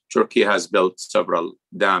 Turkey has built several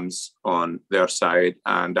dams on their side,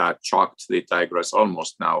 and that choked the Tigris.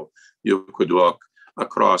 Almost now you could walk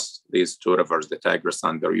across these two rivers, the Tigris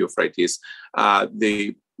and the Euphrates.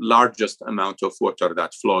 The largest amount of water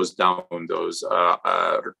that flows down those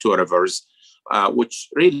two rivers, which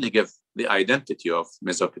really give the identity of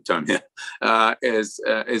Mesopotamia, is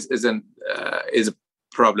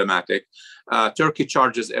problematic. Turkey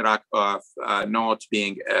charges Iraq of not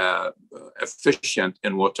being efficient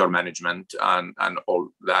in water management and all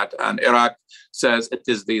that, and Iraq says it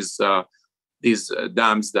is these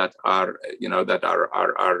dams that are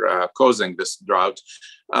causing this drought.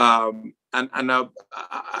 And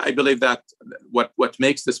I believe that what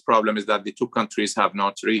makes this problem is that the two countries have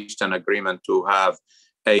not reached an agreement to have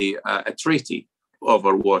a treaty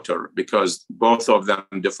over water, because both of them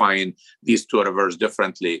define these two rivers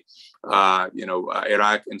differently.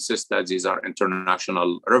 Iraq insists that these are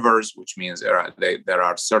international rivers, which means there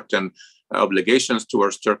are certain obligations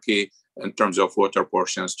towards Turkey. in terms of water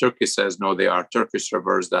portions. Turkey says, no, they are Turkish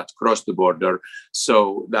rivers that cross the border.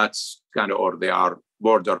 So that's kind of, or they are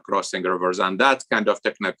border crossing rivers. And that kind of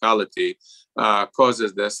technicality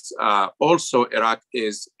causes this. Also, Iraq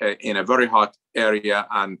is in a very hot area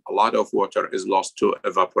and a lot of water is lost to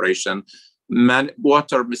evaporation.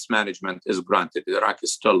 Water mismanagement is granted. Iraq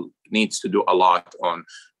still needs to do a lot on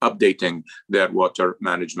updating their water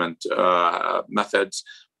management methods.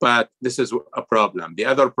 But this is a problem. The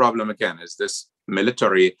other problem, again, is this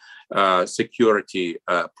military security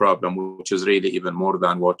problem, which is really even more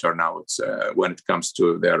than water now. It's when it comes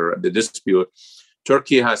to the dispute.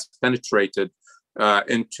 Turkey has penetrated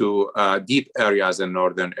into deep areas in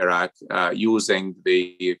northern Iraq using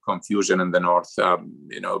the confusion in the north.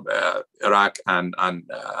 Iraq and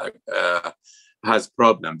has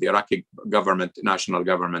problem. The Iraqi government, national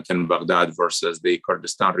government in Baghdad versus the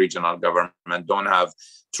Kurdistan regional government don't have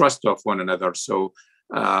trust of one another. So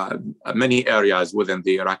many areas within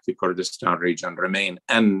the Iraqi Kurdistan region remain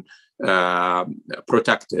unprotected.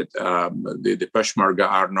 The Peshmerga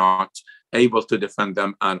are not able to defend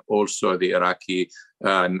them, and also the Iraqi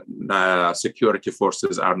security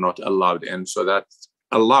forces are not allowed in. So that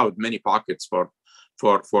allowed many pockets for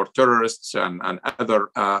terrorists and other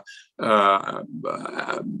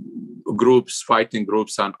groups, fighting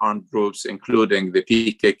groups and armed groups, including the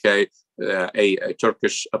PKK, a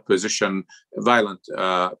Turkish opposition, violent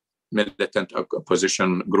militant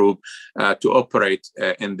opposition group, to operate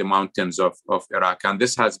in the mountains of Iraq. And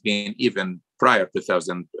this has been even prior to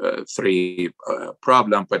 2003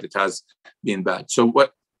 problem, but it has been bad. So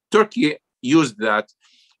what Turkey used that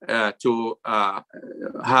to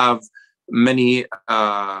have many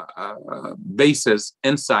bases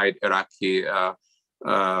inside Iraqi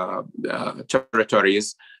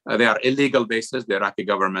territories. They are illegal bases. The Iraqi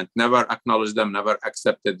government never acknowledged them, never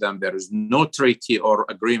accepted them. There is no treaty or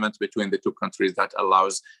agreement between the two countries that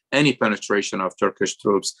allows any penetration of Turkish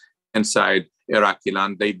troops inside Iraqi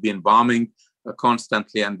land. They've been bombing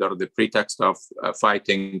constantly under the pretext of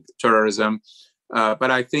fighting terrorism. But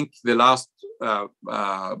I think the last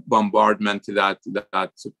bombardment that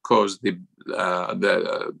caused the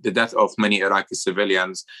death of many Iraqi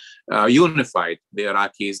civilians unified the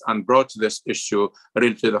Iraqis and brought this issue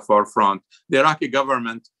really to the forefront. The Iraqi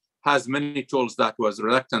government has many tools that was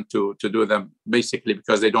reluctant to do them, basically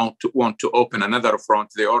because they don't want to open another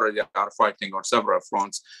front. They already are fighting on several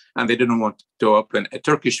fronts, and they didn't want to open a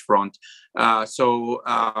Turkish front. But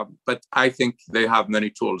I think they have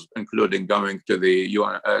many tools, including going to the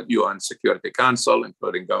UN Security Council,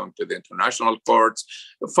 including going to the international courts,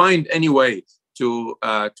 find any way to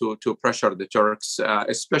pressure the Turks,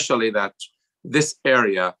 especially that this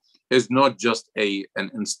area is not just an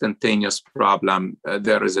instantaneous problem.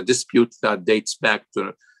 There is a dispute that dates back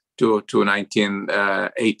to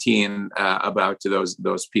 1918 about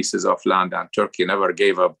those pieces of land, and Turkey never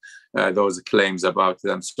gave up those claims about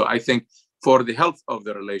them. So I think for the health of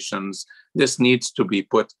the relations, this needs to be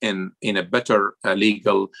put in a better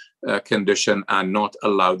legal condition and not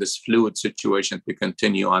allow this fluid situation to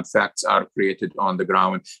continue and facts are created on the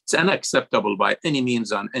ground. It's unacceptable by any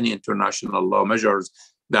means on any international law measures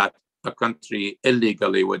that a country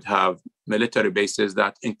illegally would have military bases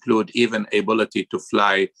that include even ability to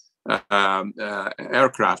fly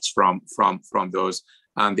aircrafts from those,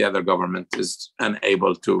 and the other government is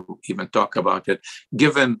unable to even talk about it.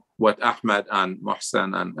 Given what Ahmed and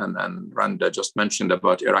Mohsen and Randa just mentioned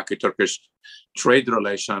about Iraqi-Turkish trade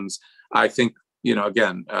relations, I think,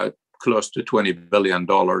 again, close to $20 billion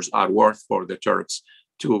are worth for the Turks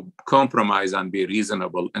to compromise and be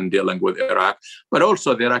reasonable in dealing with Iraq. But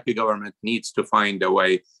also the Iraqi government needs to find a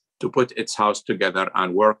way to put its house together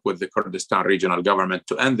and work with the Kurdistan regional government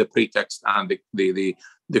to end the pretext and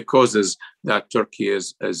the causes that Turkey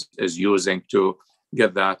is using to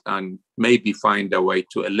get that, and maybe find a way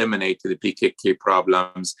to eliminate the PKK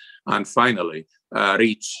problems and finally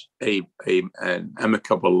reach an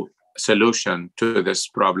amicable solution to this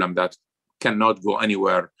problem that cannot go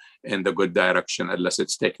anywhere in the good direction unless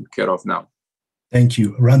it's taken care of now. Thank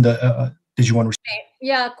you. Randa, did you want to respond?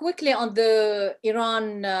 Yeah, quickly on the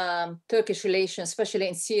Iran-Turkish relations, especially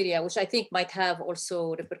in Syria, which I think might have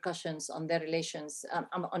also repercussions on their relations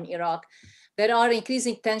on Iraq. There are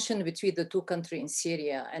increasing tension between the two countries in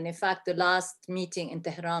Syria. And in fact, the last meeting in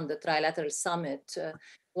Tehran, the Trilateral Summit,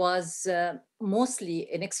 was mostly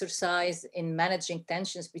an exercise in managing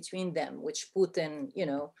tensions between them, which Putin,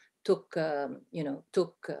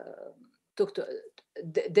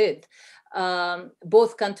 did.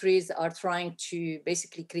 Both countries are trying to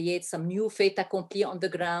basically create some new fait accompli on the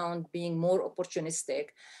ground, being more opportunistic,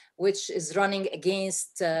 which is running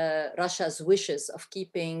against Russia's wishes of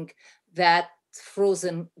keeping that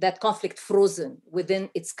conflict frozen within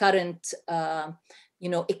its current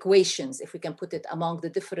equations, if we can put it, among the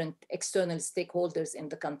different external stakeholders in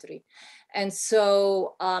the country. And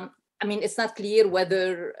so it's not clear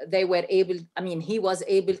whether they were able, he was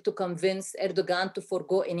able to convince Erdogan to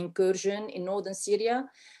forgo an incursion in northern Syria,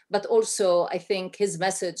 but also I think his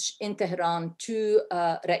message in Tehran to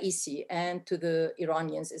Raisi and to the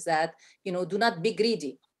Iranians is that, do not be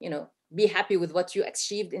greedy, be happy with what you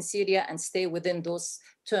achieved in Syria and stay within those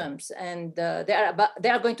terms. And they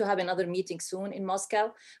are going to have another meeting soon in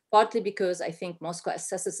Moscow, partly because I think Moscow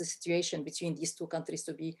assesses the situation between these two countries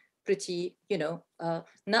to be pretty,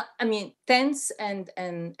 tense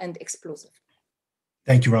and explosive.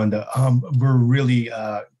 Thank you, Rhonda. We're really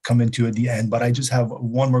coming to the end, but I just have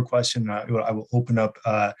one more question. I will open up,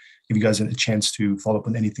 give you guys a chance to follow up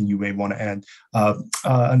on anything you may want to add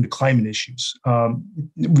on the climate issues.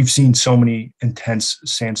 We've seen so many intense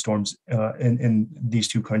sandstorms in these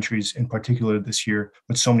two countries, in particular this year,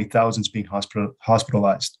 with so many thousands being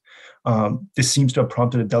hospitalized. This seems to have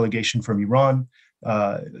prompted a delegation from Iran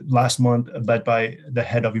last month, led by the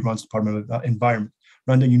head of Iran's Department of Environment.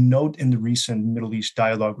 Rhonda, you note in the recent Middle East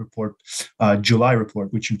Dialogue report, July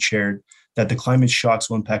report, which you chaired, that the climate shocks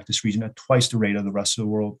will impact this region at twice the rate of the rest of the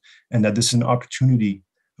world, and that this is an opportunity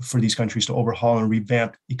for these countries to overhaul and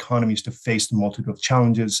revamp economies to face the multitude of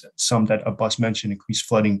challenges, some that Abbas mentioned: increased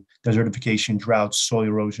flooding, desertification, droughts, soil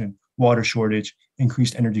erosion, water shortage,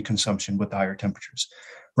 increased energy consumption with higher temperatures.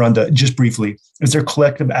 Rhonda, just briefly, is there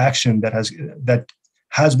collective action that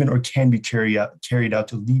has been or can be carried out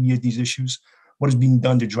to alleviate these issues? What is being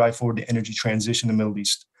done to drive forward the energy transition in the Middle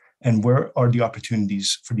East? And where are the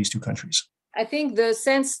opportunities for these two countries? I think the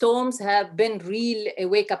sandstorms have been a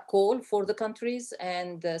wake-up call for the countries,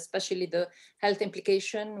 and especially the health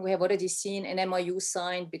implication. We have already seen an MOU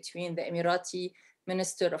signed between the Emirati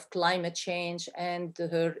Minister of Climate Change and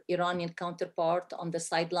her Iranian counterpart on the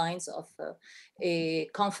sidelines of a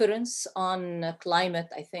conference on climate.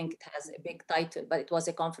 I think it has a big title, but it was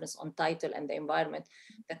a conference on title and the environment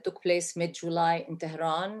that took place mid-July in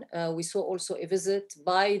Tehran. We saw also a visit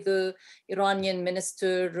by the Iranian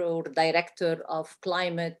minister or director of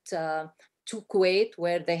climate to Kuwait,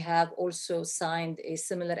 where they have also signed a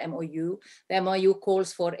similar MOU. The MOU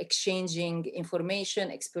calls for exchanging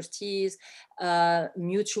information, expertise,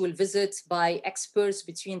 mutual visits by experts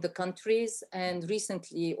between the countries. And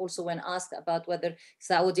recently, also when asked about whether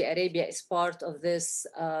Saudi Arabia is part of this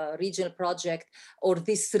regional project or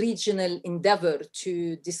this regional endeavor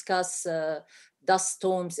to discuss dust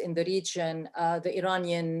storms in the region, the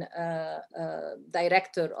Iranian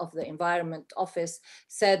director of the Environment Office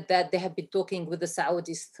said that they have been talking with the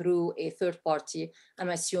Saudis through a third party. I'm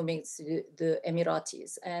assuming it's the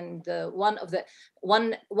Emiratis. And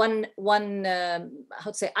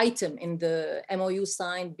item in the MOU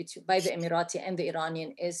signed by the Emirati and the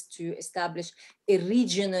Iranian is to establish a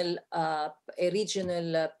regional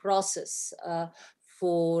process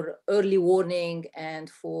for early warning and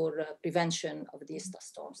for prevention of these dust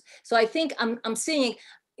storms. So I think I'm seeing,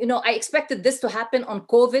 I expected this to happen on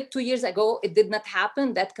COVID 2 years ago. It did not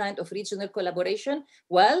happen, that kind of regional collaboration.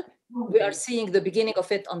 Well, we are seeing the beginning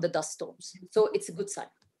of it on the dust storms. So it's a good sign.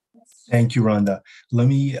 Thank you, Rhonda. Let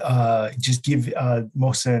me just give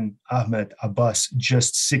Mohsen, Ahmed, Abbas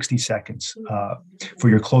just 60 seconds for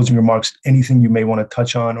your closing remarks. Anything you may want to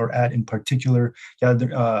touch on or add in particular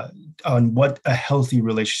on what a healthy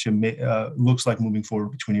relationship looks like moving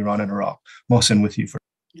forward between Iran and Iraq. Mohsen, with you first.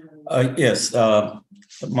 Yes,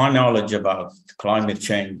 my knowledge about climate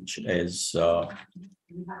change is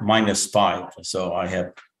 -5, so I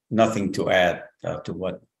have nothing to add to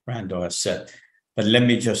what Rando has said. But let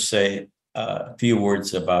me just say a few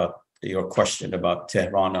words about your question about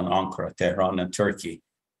Tehran and Ankara, Tehran and Turkey.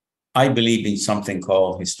 I believe in something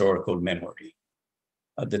called historical memory.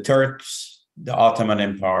 The Turks, the Ottoman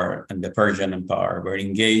Empire, and the Persian Empire were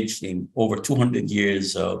engaged in over 200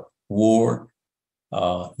 years of war,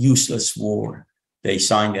 useless war. They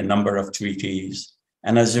signed a number of treaties.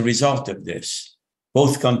 And as a result of this,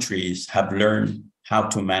 both countries have learned how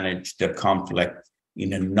to manage their conflict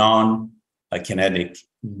in a non-kinetic,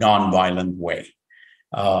 non-violent way.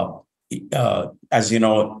 As you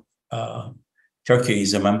know, Turkey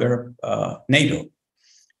is a member of NATO.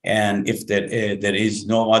 And if there is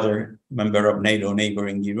no other member of NATO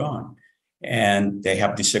neighboring Iran, and they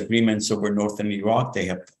have disagreements over northern Iraq, they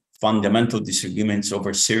have fundamental disagreements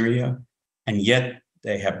over Syria, and yet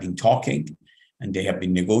they have been talking and they have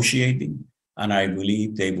been negotiating. And I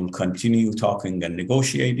believe they will continue talking and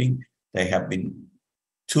negotiating. They have been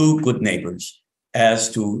two good neighbors.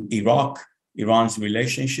 As to Iran's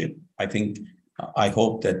relationship, I think I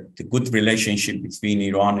hope that the good relationship between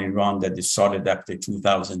Iran and Iran that is started after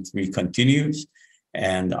 2003 continues.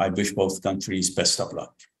 And I wish both countries best of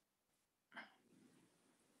luck.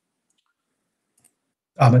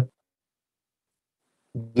 Ahmed?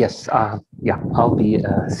 Yes, yeah, I'll be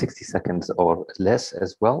 60 seconds or less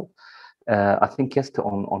as well. I think yes,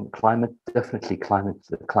 on climate, definitely climate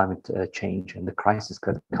change and the crisis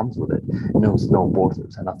that comes with it knows no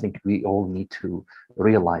borders, and I think we all need to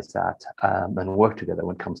realize that and work together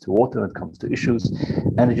when it comes to water, when it comes to issues,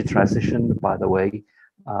 energy transition. By the way,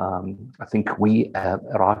 I think we,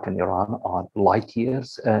 Iraq and Iran, are light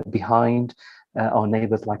years behind our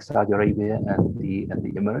neighbors like Saudi Arabia and the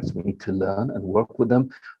Emirates. We need to learn and work with them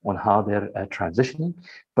on how they're transitioning.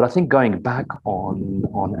 But I think going back on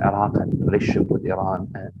Iraq and the relationship with Iran,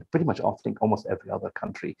 and pretty much I think almost every other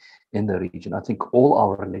country in the region, I think all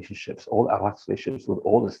our relationships, all Iraq's relationships with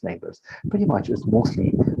all its neighbors, pretty much is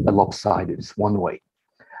mostly lopsided. It's one way.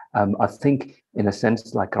 I think, in a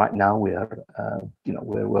sense, like right now,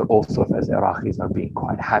 we're all sort of, as Iraqis, are being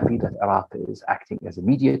quite happy that Iraq is acting as a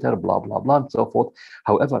mediator, blah blah blah, and so forth.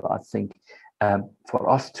 However, I think for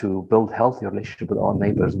us to build healthy relationship with our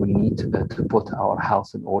neighbors, we need to put our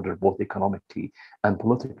house in order, both economically and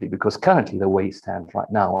politically. Because currently, the way it stands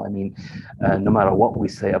right now, I mean, no matter what we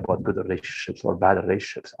say about good relationships or bad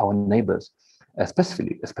relationships, our neighbors,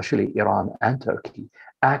 especially Iran and Turkey,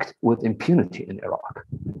 act with impunity in Iraq.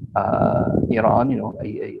 Iran,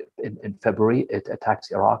 in February, it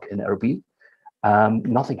attacks Iraq in Erbil.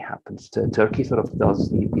 Nothing happens. Turkey sort of does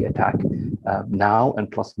the attack now, and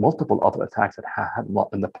plus multiple other attacks that have happened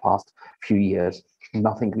in the past few years.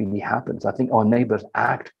 Nothing really happens. I think our neighbors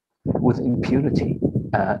act with impunity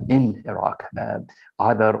in Iraq,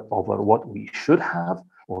 either over what we should have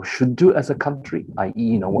or should do as a country,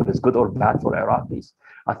 i.e., what is good or bad for Iraqis.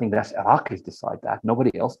 I think that's Iraqis decide that.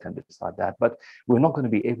 Nobody else can decide that. But we're not going to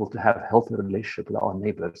be able to have a healthy relationship with our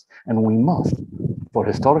neighbors. And we must, for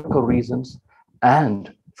historical reasons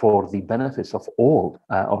and for the benefits of all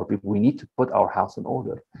our people, we need to put our house in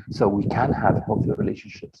order so we can have healthy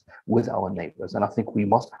relationships with our neighbors. And I think we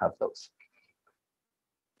must have those.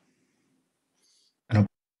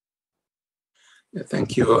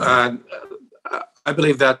 Thank you. I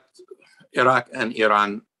believe that Iraq and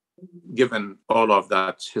Iran, given all of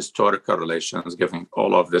that historical relations, given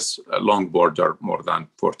all of this long border, more than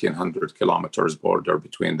 1,400 kilometers border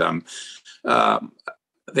between them,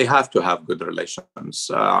 they have to have good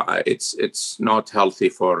relations. It's not healthy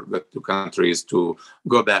for the two countries to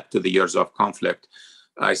go back to the years of conflict.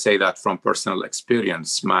 I say that from personal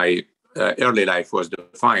experience. My early life was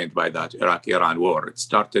defined by that Iraq-Iran war. It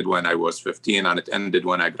started when I was 15 and it ended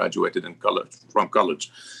when I graduated from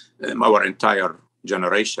college. Our entire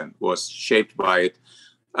generation was shaped by it.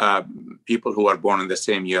 People who were born in the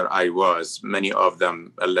same year I was, many of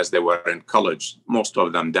them, unless they were in college, most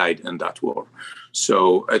of them died in that war.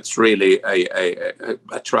 So it's really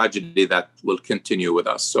a tragedy that will continue with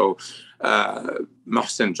us. So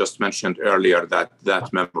Mohsen just mentioned earlier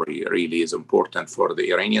that memory really is important for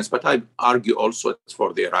the Iranians, but I argue also it's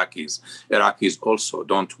for the Iraqis. Iraqis also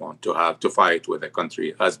don't want to have to fight with a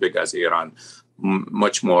country as big as Iran,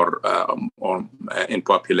 much more in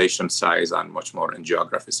population size and much more in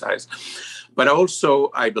geography size. But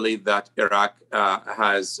also, I believe that Iraq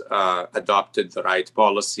has adopted the right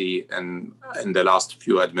policy in the last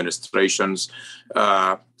few administrations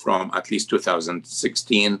from at least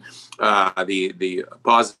 2016, the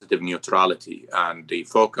positive neutrality and the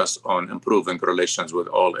focus on improving relations with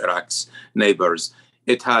all Iraq's neighbors.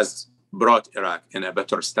 It has brought Iraq in a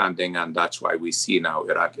better standing, and that's why we see now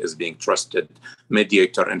Iraq is being trusted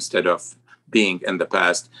mediator instead of being in the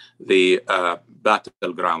past the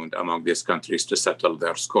battleground among these countries to settle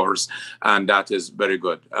their scores, and that is very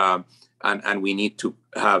good. And we need to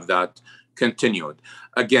have that continued.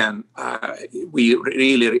 Again, we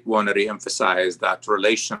really want to reemphasize that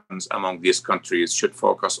relations among these countries should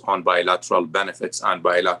focus on bilateral benefits and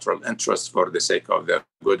bilateral interests for the sake of the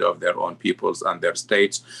good of their own peoples and their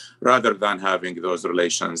states, rather than having those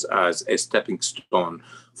relations as a stepping stone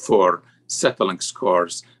for settling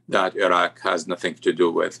scores that Iraq has nothing to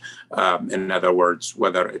do with. In other words,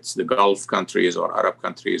 whether it's the Gulf countries or Arab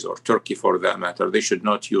countries or Turkey for that matter, they should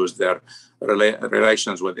not use their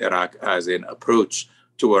relations with Iraq as an approach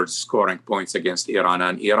towards scoring points against Iran,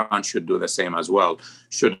 and Iran should do the same as well,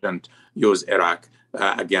 shouldn't use Iraq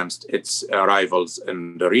against its rivals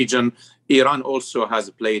in the region. Iran also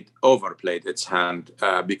has overplayed its hand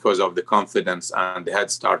because of the confidence and the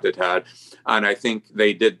head start it had. And I think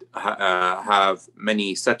they did have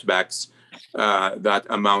many setbacks that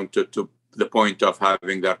amounted to the point of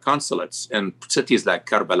having their consulates in cities like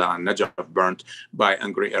Karbala and Najaf burnt by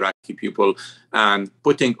angry Iraqi people, and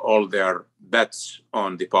putting all their bets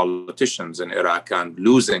on the politicians in Iraq and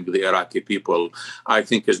losing the Iraqi people, I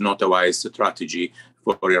think is not a wise strategy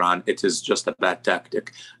for Iran. It is just a bad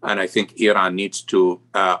tactic. And I think Iran needs to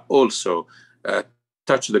also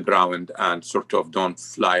touch the ground and sort of don't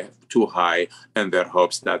fly too high in their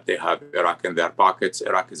hopes that they have Iraq in their pockets.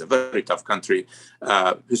 Iraq is a very tough country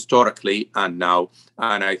historically and now,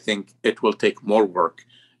 and I think it will take more work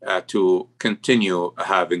to continue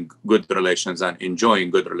having good relations and enjoying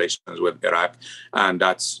good relations with Iraq. And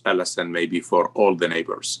that's a lesson maybe for all the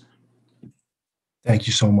neighbors. Thank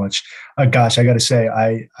you so much. Gosh, I got to say,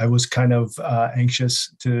 I was kind of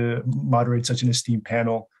anxious to moderate such an esteemed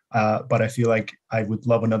panel, but I feel like I would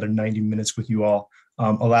love another 90 minutes with you all.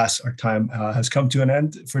 Alas, our time has come to an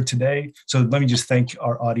end for today. So let me just thank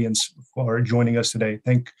our audience for joining us today.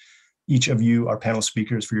 Thank each of you, our panel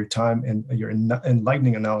speakers, for your time and your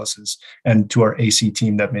enlightening analysis, and to our AC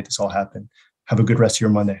team that made this all happen. Have a good rest of your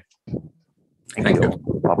Monday. Thank you.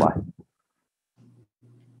 Bye-bye.